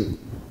you can,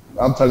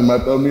 I'm talking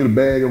about throw me the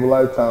bag of a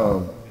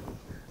lifetime.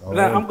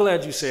 Now, I'm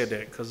glad you said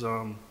that, because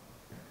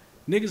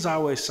niggas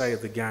always say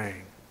the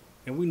gang.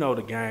 And we know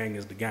the gang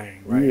is the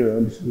gang, right? Yeah,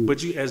 understood.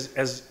 But you, as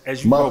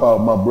you my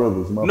fault, my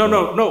brothers. No.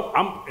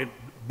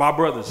 My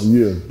brothers.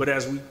 Yeah. But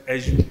as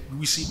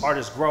we see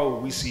artists grow,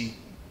 we see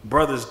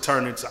brothers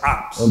turn into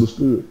ops.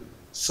 Understood.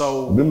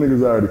 So them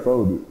niggas already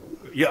folded.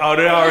 Yeah. Oh,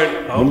 they already.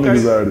 Okay. Them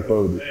niggas already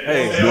folded.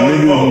 Hey,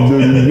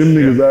 them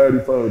niggas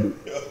already folded.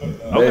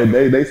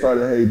 Okay. They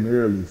started hating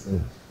early.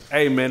 So.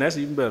 Hey man, that's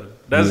even better.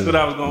 That's what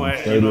I was gonna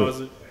ask.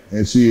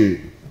 And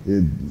shit.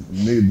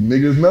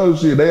 Niggas know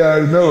shit. They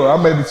already know.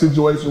 I'm at the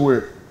situation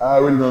where I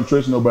already don't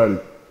trust nobody. You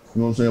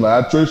know what I'm saying?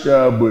 Like, I trust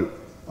y'all, but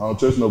I don't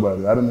trust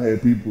nobody. I done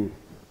had people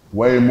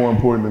way more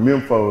important than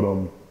them fold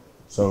on me.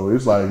 So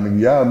it's like,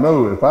 nigga, y'all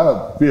know if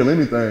I feel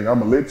anything, I'm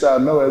gonna let y'all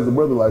know as a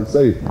brother, like,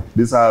 say,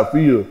 this how I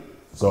feel.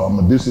 So I'm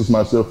gonna distance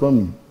myself from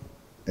you.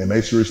 And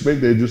they should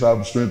respect that just off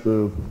the strength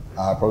of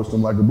I approached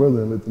them like a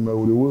brother and let them know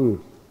what it was.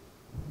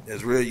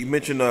 That's real. You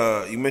mentioned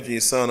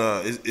your son.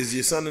 Is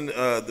your son in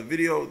the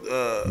video?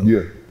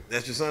 Yeah.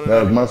 That's your son?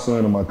 That was my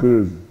son and my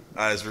cousin.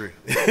 That's real.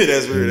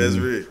 That's real. That's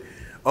real.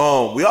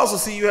 We also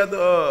see you had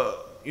the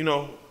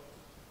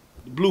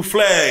blue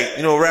flag,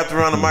 wrapped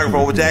around the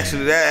microphone, which that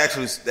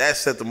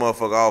set the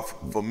motherfucker off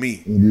for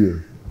me.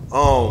 Yeah.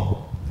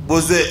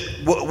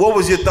 What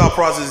was your thought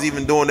process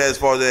even doing that? As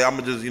far as that,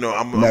 I'm just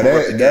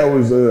that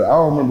was I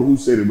don't remember who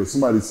said it, but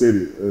somebody said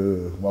it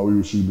while we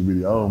were shooting the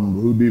video. I don't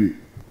remember who did it.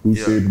 Who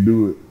said to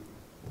do it?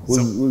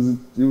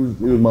 It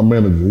was my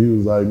manager. He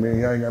was like, man,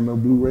 y'all ain't got no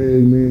blue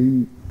rag,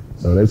 man.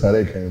 So that's how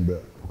that came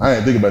about. I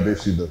ain't think about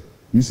that shit though.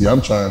 You see,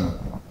 I'm trying to, you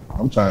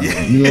know what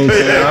I'm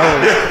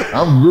saying?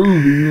 I'm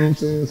groovy, you know what I'm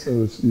saying?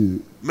 So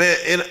shit. Man,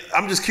 and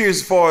I'm just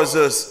curious as far as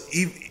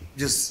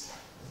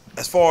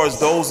as far as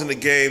those in the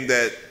game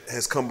that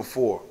has come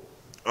before.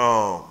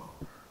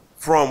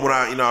 From when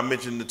I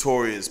mentioned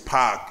Notorious,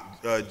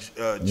 Pac,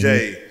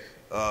 Jay,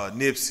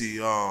 Nipsey,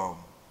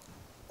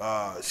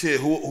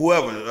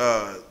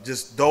 whoever,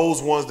 just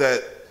those ones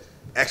that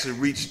actually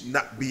reach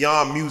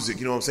beyond music,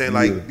 you know what I'm saying?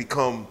 Like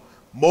become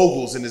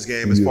moguls in this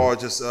game as far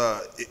as just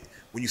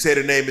when you say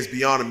the name, it's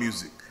beyond the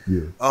music.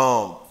 Yeah.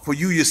 For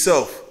you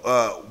yourself,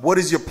 what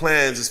is your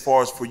plans as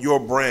far as for your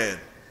brand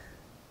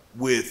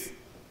with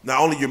not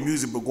only your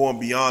music but going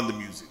beyond the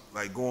music,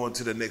 like going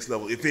to the next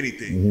level, if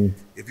anything,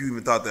 if you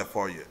even thought that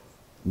far yet?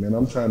 Man,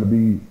 I'm trying to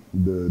be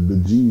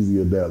the Jeezy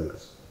of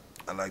Dallas.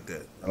 I like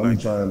that. I'm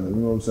trying to, you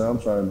know what I'm saying?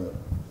 I'm trying to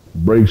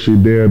break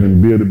shit down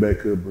and build it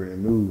back up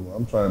brand new.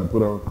 I'm trying to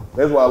put on.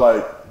 That's why,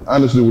 like,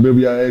 honestly, whenever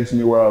y'all asked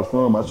me where I was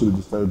from, I should have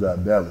just told y'all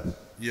Dallas.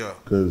 Yeah.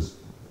 Cause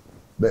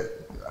that,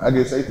 I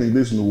guess they think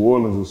this is New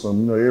Orleans or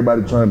something. You know,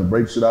 everybody trying to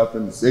break shit off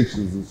into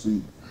sections and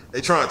shit.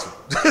 They trying to.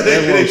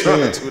 They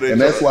trying to. And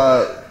that's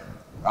why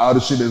all the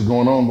shit that's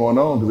going on,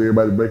 because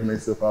everybody breaking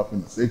themselves off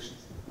into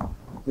sections.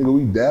 Nigga,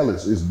 we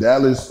Dallas. It's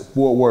Dallas,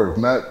 Fort Worth,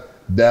 not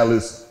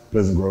Dallas,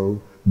 Pleasant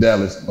Grove,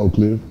 Dallas, Oak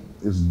Cliff.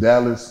 It's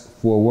Dallas,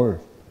 Fort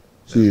Worth.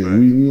 Shit, right. you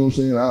know what I'm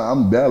saying?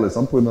 I'm Dallas.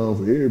 I'm putting on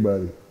for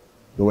everybody.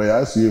 The way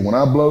I see it, when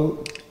I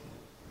blow,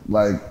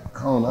 like,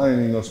 I ain't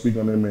even gonna speak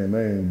on that man's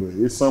name,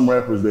 but it's some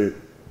rappers that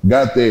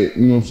got that,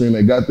 you know what I'm saying?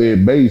 They got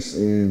that bass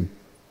and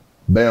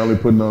they only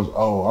putting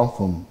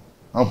on,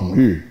 I'm from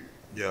here.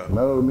 Yeah.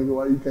 No, nigga,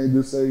 why you can't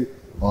just say,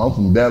 I'm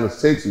from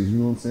Dallas, Texas, you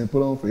know what I'm saying?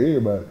 Put on for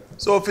everybody.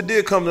 So if it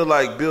did come to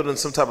like building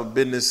some type of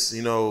business,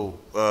 you know,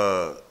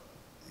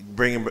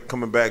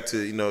 coming back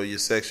to, you know, your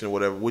section or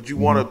whatever, would you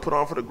want to put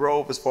on for the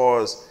Grove as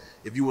far as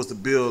if you was to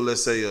build,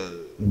 let's say a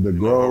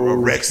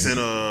rec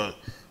center?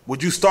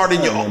 Would you start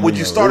in your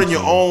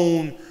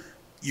own?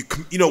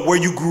 You know where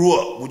you grew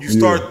up. Would you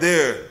start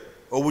there,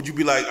 or would you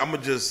be like, I'm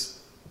gonna just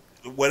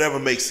whatever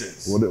makes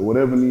sense?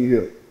 Whatever need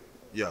help.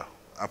 Yeah,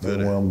 I feel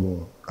That's that. where I'm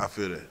going. I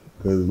feel that.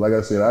 Cause like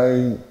I said,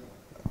 I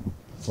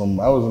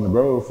was in the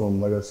Grove from,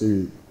 like I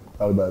said,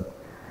 probably about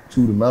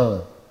 2 to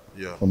 9.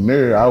 Yeah. From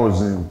there, I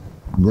was in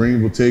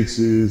Greenville,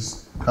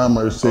 Texas,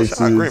 Commerce,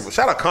 Texas.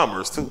 Shout out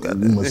Commerce too.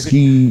 Mesquite,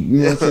 you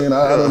know what I'm saying?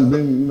 I done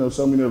been, you know,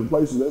 so many other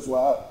places. That's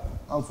why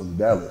I'm from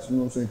Dallas, you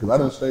know what I'm saying? Because I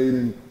done stayed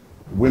in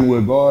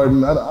Wynwood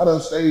Garden. I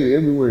done stayed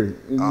everywhere,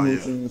 you know what I'm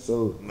saying?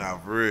 So nah,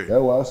 for real.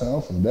 that's why I say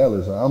I'm from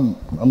Dallas.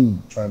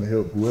 I'm trying to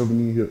help whoever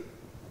need help.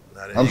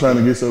 I'm trying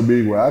to get so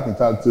big where I can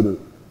talk to the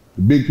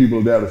big people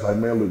of Dallas, like,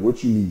 man, look,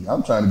 what you need?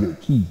 I'm trying to get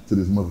a key to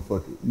this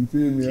motherfucker. You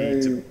feel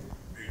me?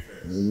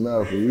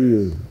 Nah, for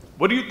real.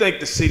 What do you think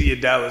the city of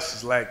Dallas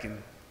is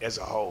lacking as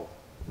a whole?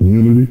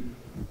 Unity.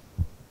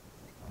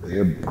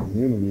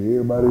 Unity.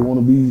 Everybody want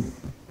to be.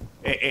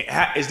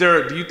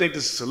 Do you think there's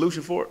a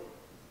solution for it?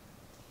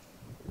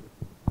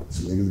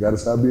 Niggas got to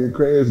stop being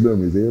crash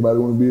dummies. Everybody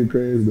want to be a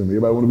crash dummy.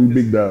 Everybody want to be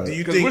big dogs. Do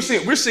you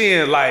think we're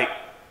seeing like,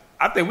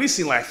 I think we've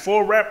seen like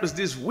 4 rappers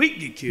this week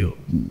get killed.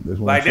 That's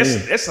what like I'm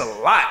saying. that's a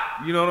lot.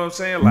 You know what I'm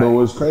saying? Like, but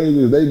what's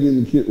crazy is they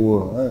getting killed.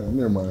 Well,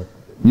 never mind.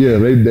 Yeah,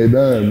 they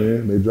dying,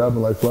 man. They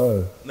dropping like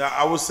flies. Now,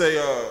 I would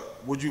say,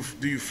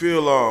 do you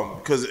feel,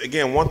 because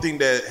again, one thing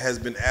that has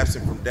been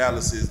absent from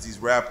Dallas is these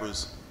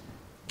rappers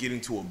getting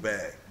to a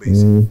bag,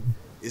 basically.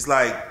 It's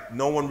like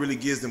no one really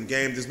gives them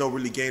game. There's no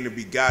really game to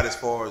be got as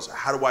far as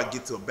how do I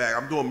get to a bag.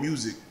 I'm doing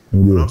music,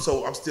 but I'm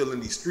still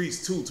in these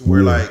streets too, to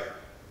where like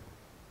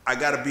I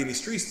gotta be in the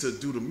streets to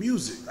do the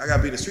music. I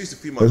gotta be in the streets to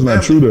feed my family. That's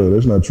not true though.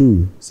 That's not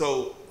true.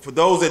 So for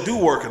those that do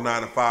work a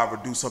 9 to 5 or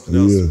do something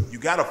else, you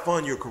gotta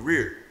fund your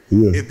career.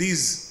 Yeah.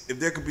 If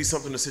there could be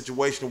something, a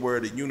situation where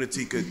the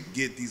Unity could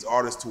get these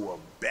artists to a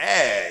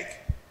bag,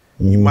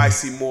 you might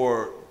see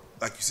more,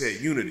 like you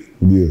said, unity.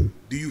 Yeah.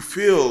 Do you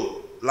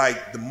feel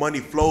like the money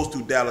flows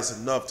through Dallas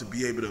enough to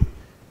be able to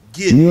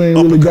get You ain't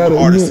really gotta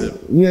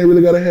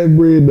have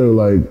bread though.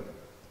 Like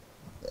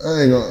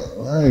I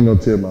ain't gonna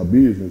tell my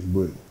business,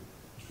 but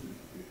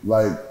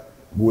like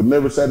would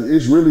never say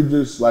it's really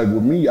just like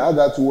with me. I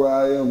got to where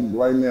I am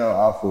right now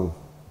off of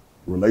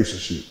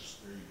relationships.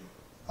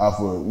 Off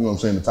of, you know what I'm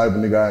saying, the type of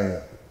nigga I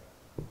am.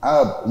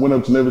 I went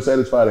up to Never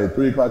Satisfied at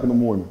 3 o'clock in the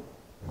morning.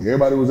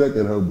 Everybody was at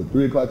that hoe, but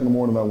 3 o'clock in the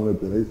morning I went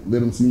up there. They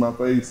let them see my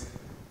face,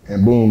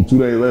 and boom, 2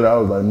 days later I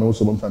was like, no,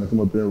 so I'm trying to come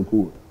up there and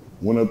record.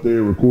 Went up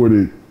there,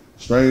 recorded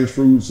Strange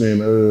Fruits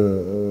and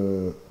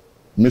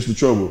Mr.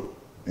 Trouble,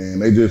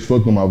 and they just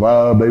fucked with my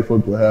vibe. They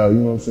fucked with how, you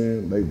know what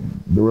I'm saying?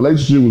 The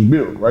relationship was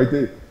built right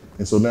there.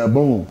 And so now,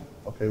 boom,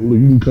 okay, well, look,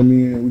 you can come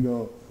in,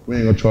 we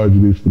ain't gonna charge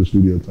you this for the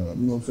studio time.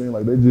 You know what I'm saying?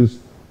 Like, they just,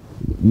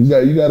 you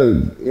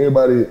gotta,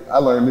 everybody, I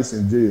learned this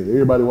in jail.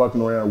 Everybody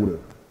walking around with a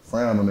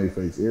frown on their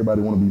face.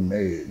 Everybody wanna be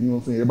mad. You know what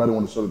I'm saying? Everybody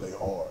wanna show that they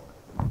hard.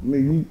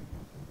 Nigga,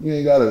 you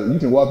ain't gotta, you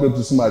can walk up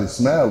to somebody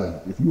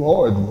smiling. If you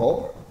hard, you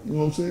hard. You know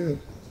what I'm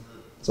saying?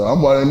 So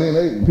I'm walking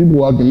in, people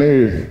walking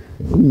there,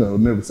 you know,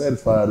 Never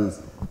Satisfied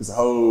it's a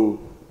whole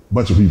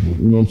bunch of people.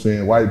 You know what I'm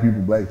saying? White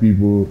people, black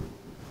people,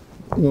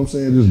 you know what I'm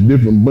saying? Just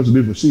bunch of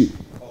different shit.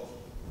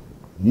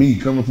 Me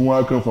coming from where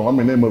I come from, I'm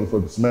in that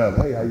motherfucker smiling.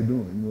 Hey, how you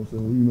doing? You know what I'm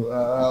saying? You know,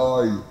 how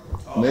are you?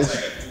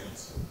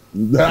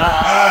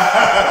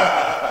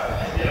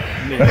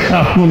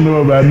 I don't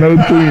know about no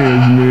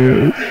twins,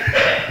 man.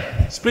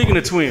 Speaking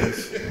of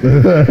twins,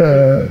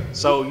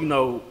 so you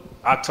know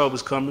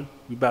October's coming.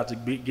 We about to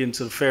get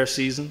into the fair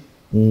season.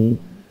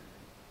 Mm-hmm.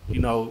 You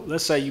know,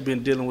 let's say you've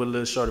been dealing with a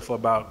little shorty for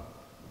about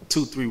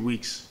 2-3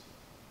 weeks.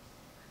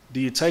 Do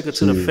you take her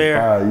to the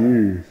fair? 5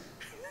 years.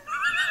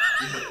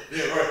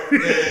 Yeah, right.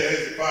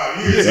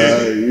 5 years.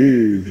 5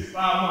 years.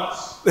 5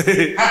 months.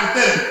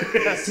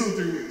 Hypothetically, it's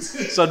 2-3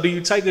 weeks. So do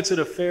you take her to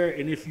the fair?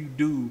 And if you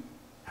do,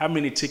 how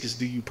many tickets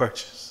do you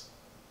purchase?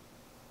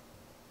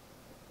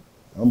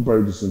 I'm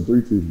purchasing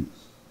 3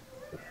 tickets.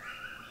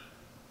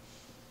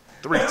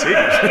 3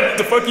 tickets?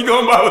 The fuck you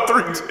going to buy with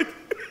 3 tickets?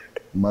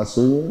 My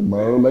son,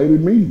 my old lady,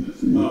 me.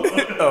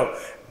 Oh,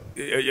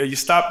 are you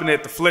stopping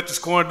at the Fletcher's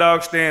corn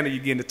dog stand, or you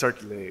getting the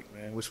turkey leg,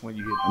 man? Which one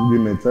you getting? I'm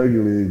getting that turkey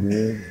leg,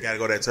 man. Gotta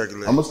go that turkey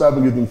leg. I'm gonna stop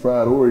and get them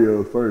fried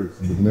Oreos first.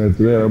 But then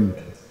after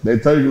that,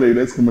 that turkey leg,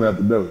 that's coming out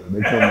the door. They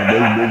leave with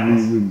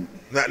me.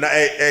 Hold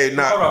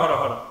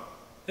on.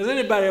 Has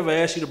anybody ever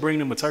asked you to bring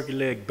them a turkey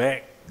leg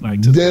back?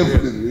 Like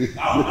Definitely.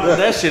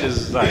 That shit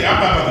is like.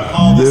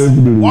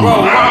 Definitely. Bro, walk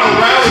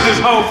around with this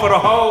hoe for the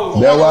whole.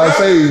 That's why I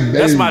say.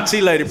 That's my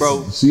tea lady,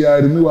 bro. She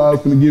already knew I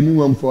was gonna give me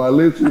one before I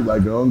left you.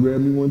 Like, go and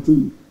grab me one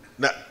too.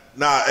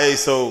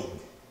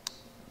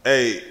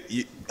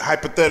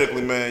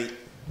 Hypothetically, man,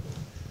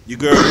 your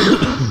girl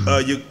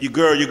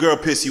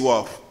piss you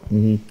off,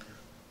 and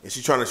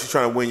she's trying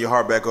to win your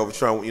heart back over.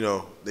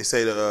 They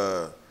say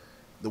the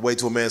way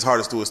to a man's heart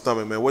is through his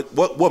stomach, man.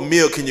 What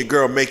meal can your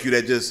girl make you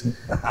that just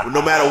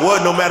no matter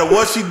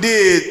what she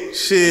did,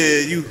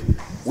 shit,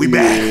 we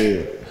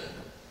back.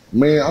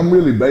 Man, I'm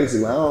really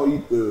basic. Like, I don't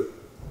eat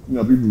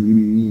people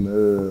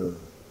eating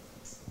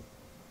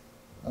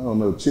I don't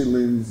know,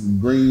 chitlins,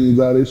 greens,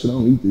 all that shit. I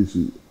don't eat this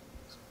shit.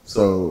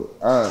 So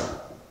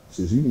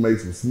you can make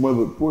some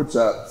smothered pork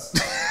chops.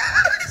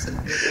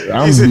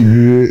 I'm be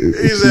good.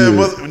 He said,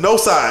 no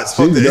sides.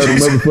 She can go to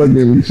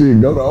motherfucking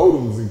shit, go to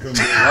Odom's and come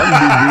back. I'm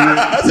be good.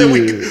 I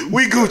said,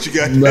 we Gucci,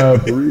 got Nah,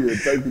 for real.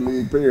 Turkey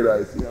leg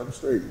paradise. Yeah, I'm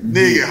straight.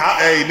 Nigga,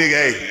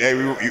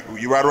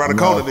 you right around the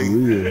corner,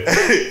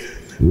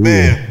 nigga.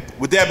 Man,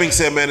 with that being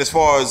said, man, as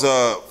far as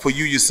for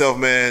you yourself,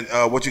 man,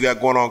 what you got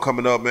going on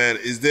coming up, man,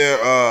 is there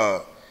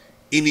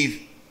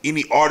any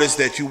artists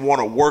that you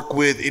want to work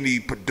with, any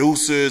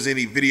producers,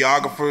 any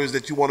videographers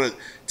that you want to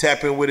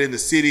tap in with in the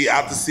city,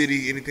 out the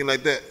city, anything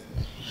like that?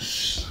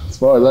 As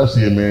far as I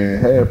see it, man,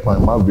 Half Pint,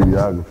 my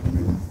videographer,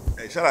 man.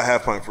 Hey, shout out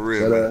Half Pint for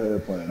real. Shout man. out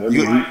Half Pint.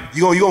 You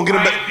gonna get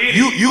him back?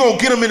 You gonna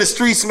get him in the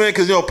streets, man?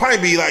 Because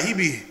Pint be like he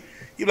posted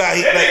like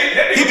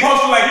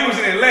he was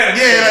in Atlanta.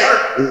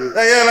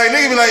 Like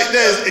nigga be like,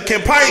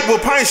 will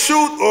Pint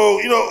shoot,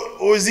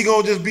 or is he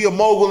gonna just be a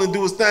mogul and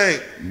do his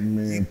thing?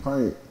 Man,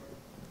 Pint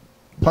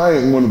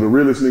one of the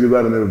realest niggas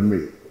I've ever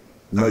met.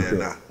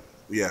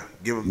 Yeah,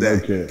 give him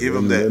that. No Give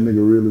him that. That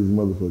nigga real as a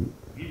motherfucker.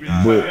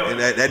 And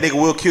that nigga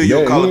will kill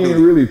your Call of Duty. He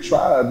ain't really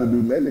tried to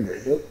do that.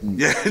 Nigga helped me.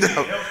 Yeah,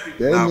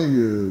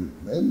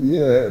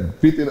 nigga,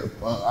 50.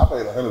 I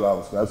paid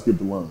 $100 because I skipped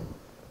the line.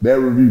 That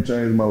review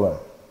changed my life.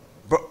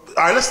 Bro, all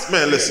right,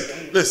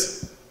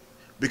 listen.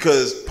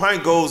 Because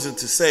Pint goes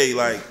into say,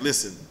 like,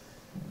 listen,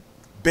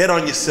 bet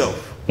on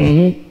yourself.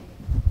 Mm-hmm.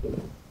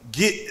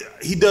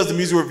 He does the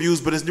music reviews,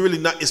 but it's really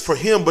not. It's for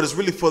him, but it's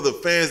really for the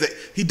fans. That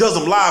he does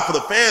them live for the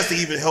fans to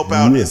even help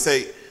out and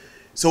say.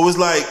 So it's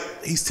like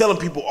he's telling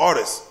people,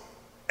 artists,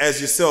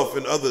 as yourself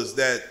and others,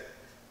 that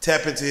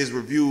tap into his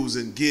reviews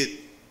and get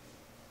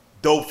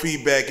dope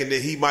feedback, and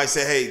then he might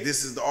say, "Hey,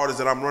 this is the artist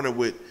that I'm running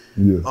with."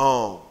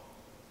 Yeah.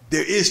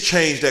 There is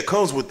change that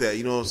comes with that.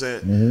 You know what I'm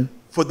saying? Mm-hmm.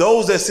 For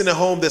those that's in at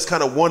home that's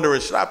kind of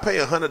wondering, should I pay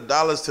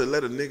 $100 to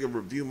let a nigga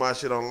review my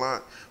shit online?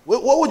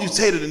 What would you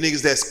say to the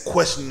niggas that's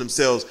questioning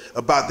themselves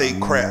about their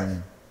craft?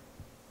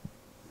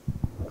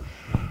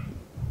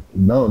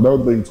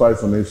 Don't think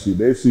twice on that shit.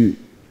 That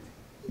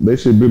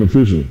shit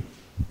beneficial.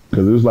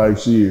 Cause it's like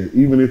shit,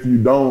 even if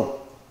you don't,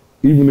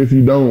 you know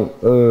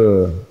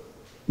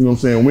what I'm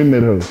saying, win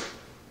that hoe,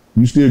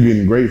 you still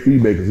getting great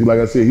feedback. Cause like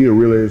I said, he a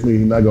real ass nigga,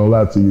 he not gonna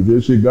lie to you. If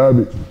your shit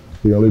garbage,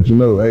 he gonna let you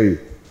know, hey,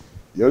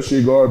 your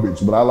shit garbage,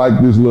 but I like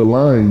this little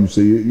line you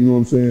see it, you know what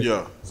I'm saying?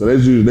 Yeah. So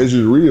that's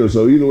just real.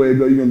 So either way it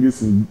go, you're gonna get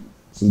some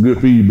good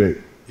feedback.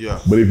 Yeah.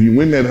 But if you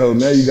win that hoe,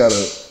 now you got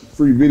a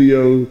free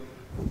video,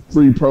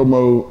 free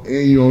promo,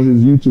 and you on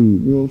his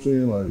YouTube. You know what I'm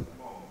saying? Like,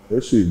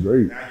 that shit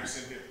great. Now you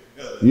sitting here.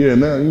 Yeah,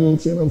 now you know what I'm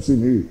saying? I'm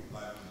sitting here.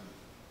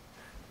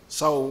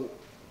 So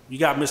you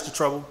got Mr.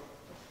 Trouble,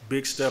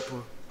 Big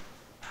Stepper.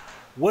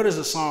 What is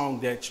a song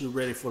that you're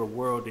ready for the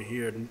world to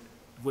hear?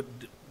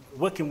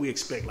 What can we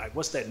expect? Like,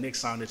 what's that next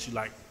song that you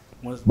like?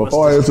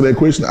 Before I answer that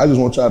question, I just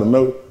want y'all to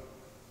know,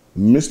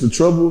 Mr.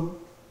 Trouble,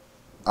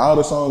 all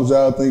the songs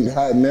y'all think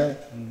hot now,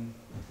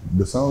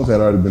 the songs had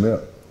already been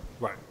out.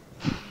 Right.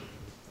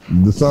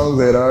 The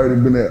songs had already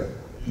been out.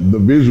 The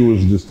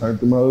visuals just turned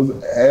them out.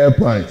 Half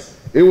Pint.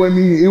 It wasn't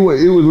me. It was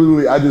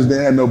literally, I just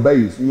didn't have no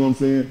bass. You know what I'm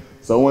saying?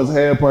 So once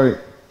Half Pint,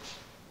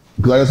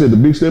 because like I said, the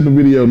Big Stepper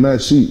video,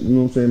 not cheap. You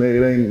know what I'm saying?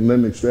 It ain't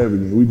nothing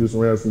extravagant. We just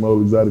ran some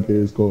old exotic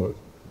ass cars.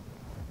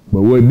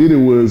 But what did it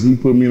was he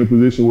put me in a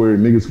position where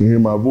niggas can hear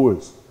my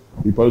voice.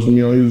 He posted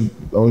me on his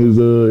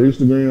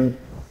Instagram.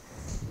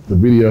 The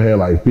video had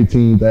like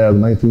 15,000,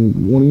 19, you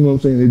know what I'm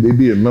saying? They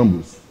did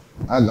numbers.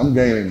 I'm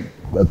gaining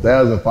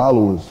 1,000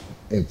 followers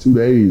in 2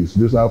 days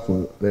just off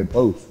of that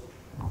post.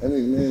 I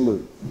mean, man,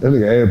 look, that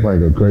nigga Half Pint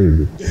go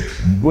crazy.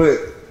 But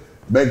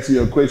back to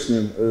your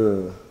question,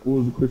 what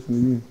was the question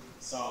again?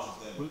 Songs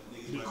that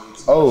niggas might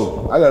be.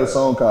 Oh, I got a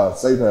song called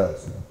Safe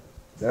House.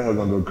 That hoe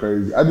gonna go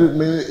crazy.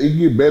 It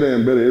get better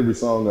and better every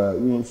song you know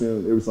what I'm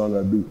saying? Every song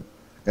I do.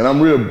 And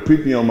I'm real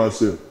picky on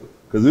myself.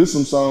 Cause there's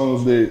some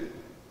songs that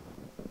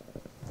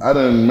I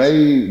done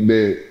made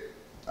that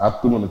I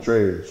threw in the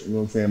trash. You know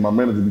what I'm saying? My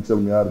manager be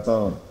telling me all the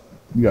time,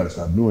 you gotta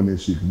stop doing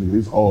this shit, nigga.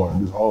 It's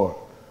hard.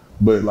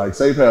 But like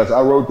Safe House,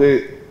 I wrote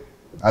that,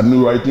 I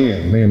knew right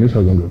then, man, this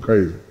hoe gonna go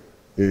crazy.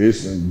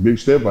 It's a big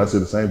step. I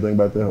said the same thing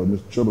about that.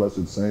 Mr. Trouble, I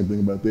said the same thing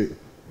about that.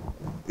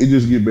 It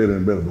just get better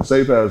and better. But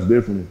Safe House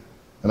definitely.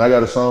 And I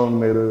got a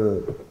song that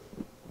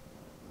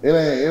it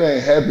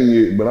ain't happened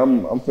yet, but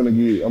I'm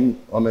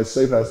on that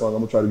Safe House song.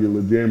 I'm gonna try to get a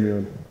little Jeremy on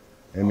it.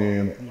 And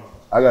then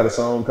I got a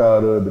song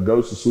called The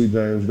Ghost of Sweet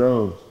James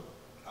Jones.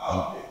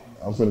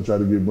 I'm finna try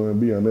to get Bun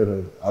B on that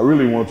hoe. I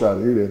really want y'all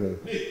to hear that hoe.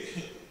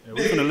 Yeah,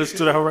 we're finna listen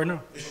to that hoe right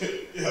now.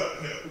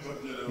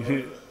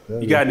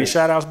 You got any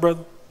shout outs,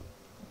 brother?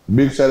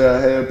 Big shout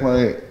out Half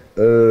Pint,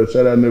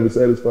 shout out Never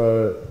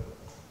Satisfied,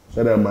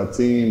 shout out my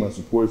team, my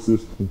support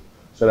system,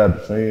 shout out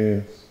the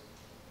fans,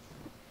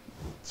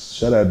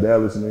 shout out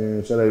Dallas,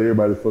 man, shout out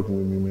everybody fucking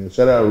with me, man.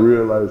 Shout out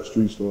Real Life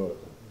Street Stars.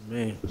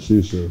 Man. For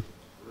shit show.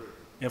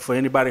 And for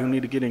anybody who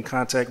need to get in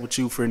contact with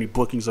you for any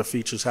bookings or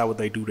features, how would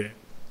they do that?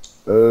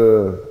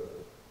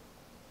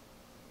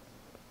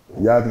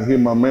 Y'all can hit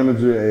my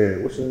manager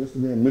at, what's your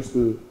Instagram?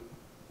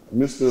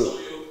 Mr.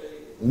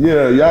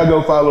 Yeah, y'all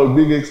go follow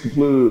Big X the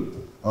Plug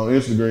on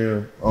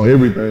Instagram, on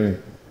everything.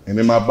 And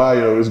in my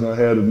bio, it's gonna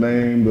have the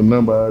name, the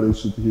number, all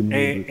this shit to hit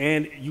me with.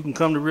 And you can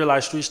come to Real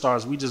Life Street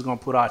Stars. We just gonna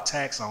put our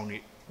tax on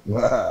it.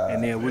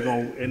 And then we're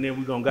gonna They're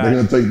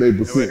gonna take their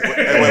percent. Wait.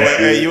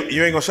 Hey,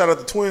 you ain't gonna shout out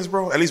the twins,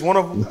 bro? At least one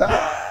of them?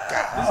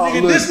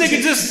 This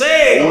nigga just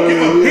said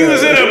he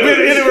was in a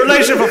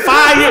relationship for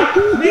 5 years.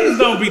 Niggas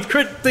don't be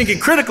thinking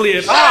critically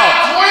at all.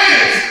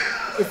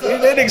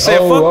 That nigga said,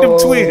 fuck them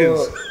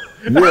twins.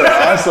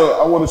 Yeah, also,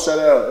 I want to shout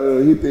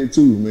out Hit That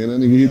Too, man. That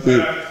nigga Hit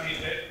That.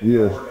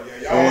 Yeah.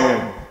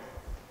 And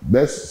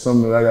that's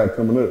something that I got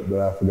coming up that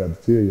I forgot to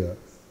tell y'all.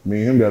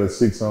 Me and him got a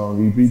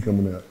 6-song EP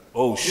coming out.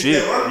 Oh,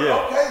 shit.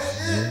 Yeah. Okay,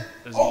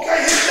 shit. Okay,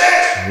 hit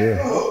that. Yeah.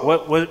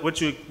 What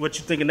you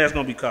thinking that's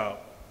gonna be called?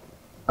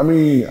 I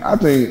mean, I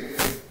think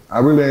I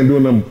really ain't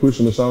doing nothing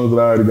pushing the songs that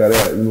I already got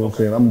out. You know what I'm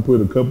saying? I'm gonna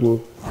put a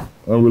couple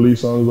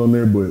unreleased songs on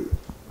there, but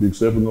Big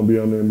Stepper gonna be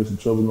on there, Mr.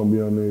 Trouble gonna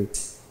be on there.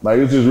 Like,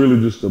 it's just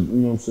really just to, you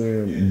know what I'm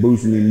saying,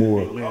 boost me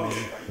more.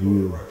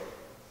 Yeah.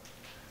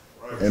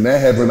 And that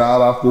happened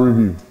all off the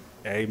review.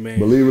 Amen.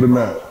 Believe it or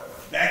not.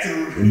 Back to the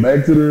review.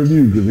 Back to the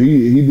review, because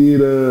he did,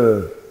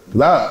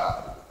 because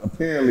I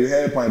apparently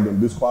Half Pint them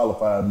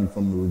disqualified me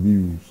from the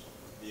reviews.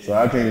 So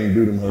I can't even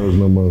do them hoes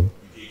no more.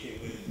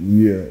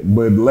 Yeah,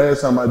 but the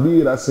last time I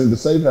did, I sent the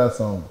Safe House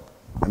song,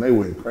 and they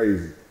went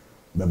crazy.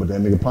 But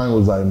that nigga Pine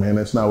was like, man,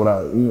 that's not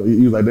what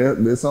he was like,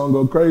 that song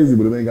go crazy,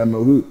 but it ain't got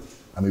no hook.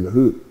 I need a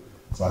hook.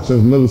 So I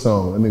sent another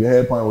song. And nigga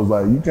Half Pint was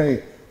like,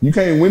 you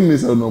can't win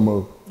this hoe no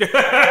more.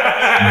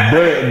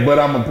 but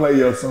I'm gonna play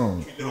your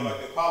song.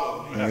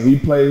 And he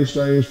played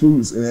Strange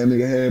Fruits, and that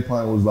nigga Half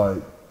Pint was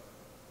like,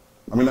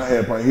 not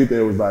Half Pint, Hit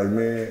That was like,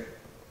 man,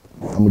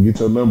 I'm gonna get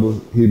your number,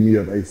 hit me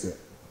up ASAP.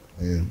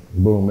 And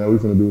boom, now we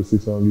finna do a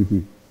 6-song EP.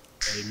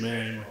 Hey,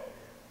 man.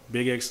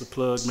 Big X the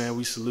Plug, man.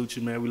 We salute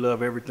you, man. We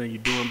love everything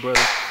you're doing, brother.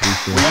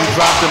 When you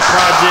drop them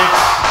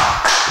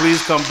projects,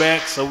 please come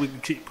back so we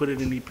can put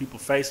it in these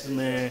people's faces,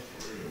 man.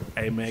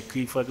 Hey, man,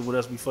 keep fucking with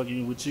us. We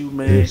fucking with you,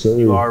 man. Yes, sir.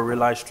 You are a Real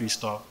Life Street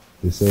Star.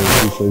 Yes, sir.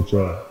 Appreciate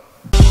y'all.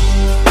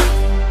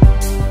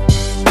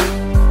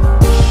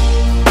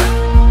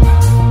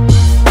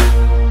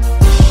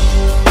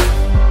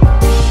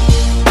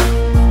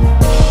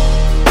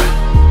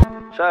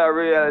 Shout out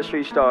Real Life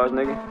Street Stars,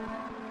 nigga.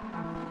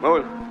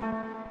 Move it.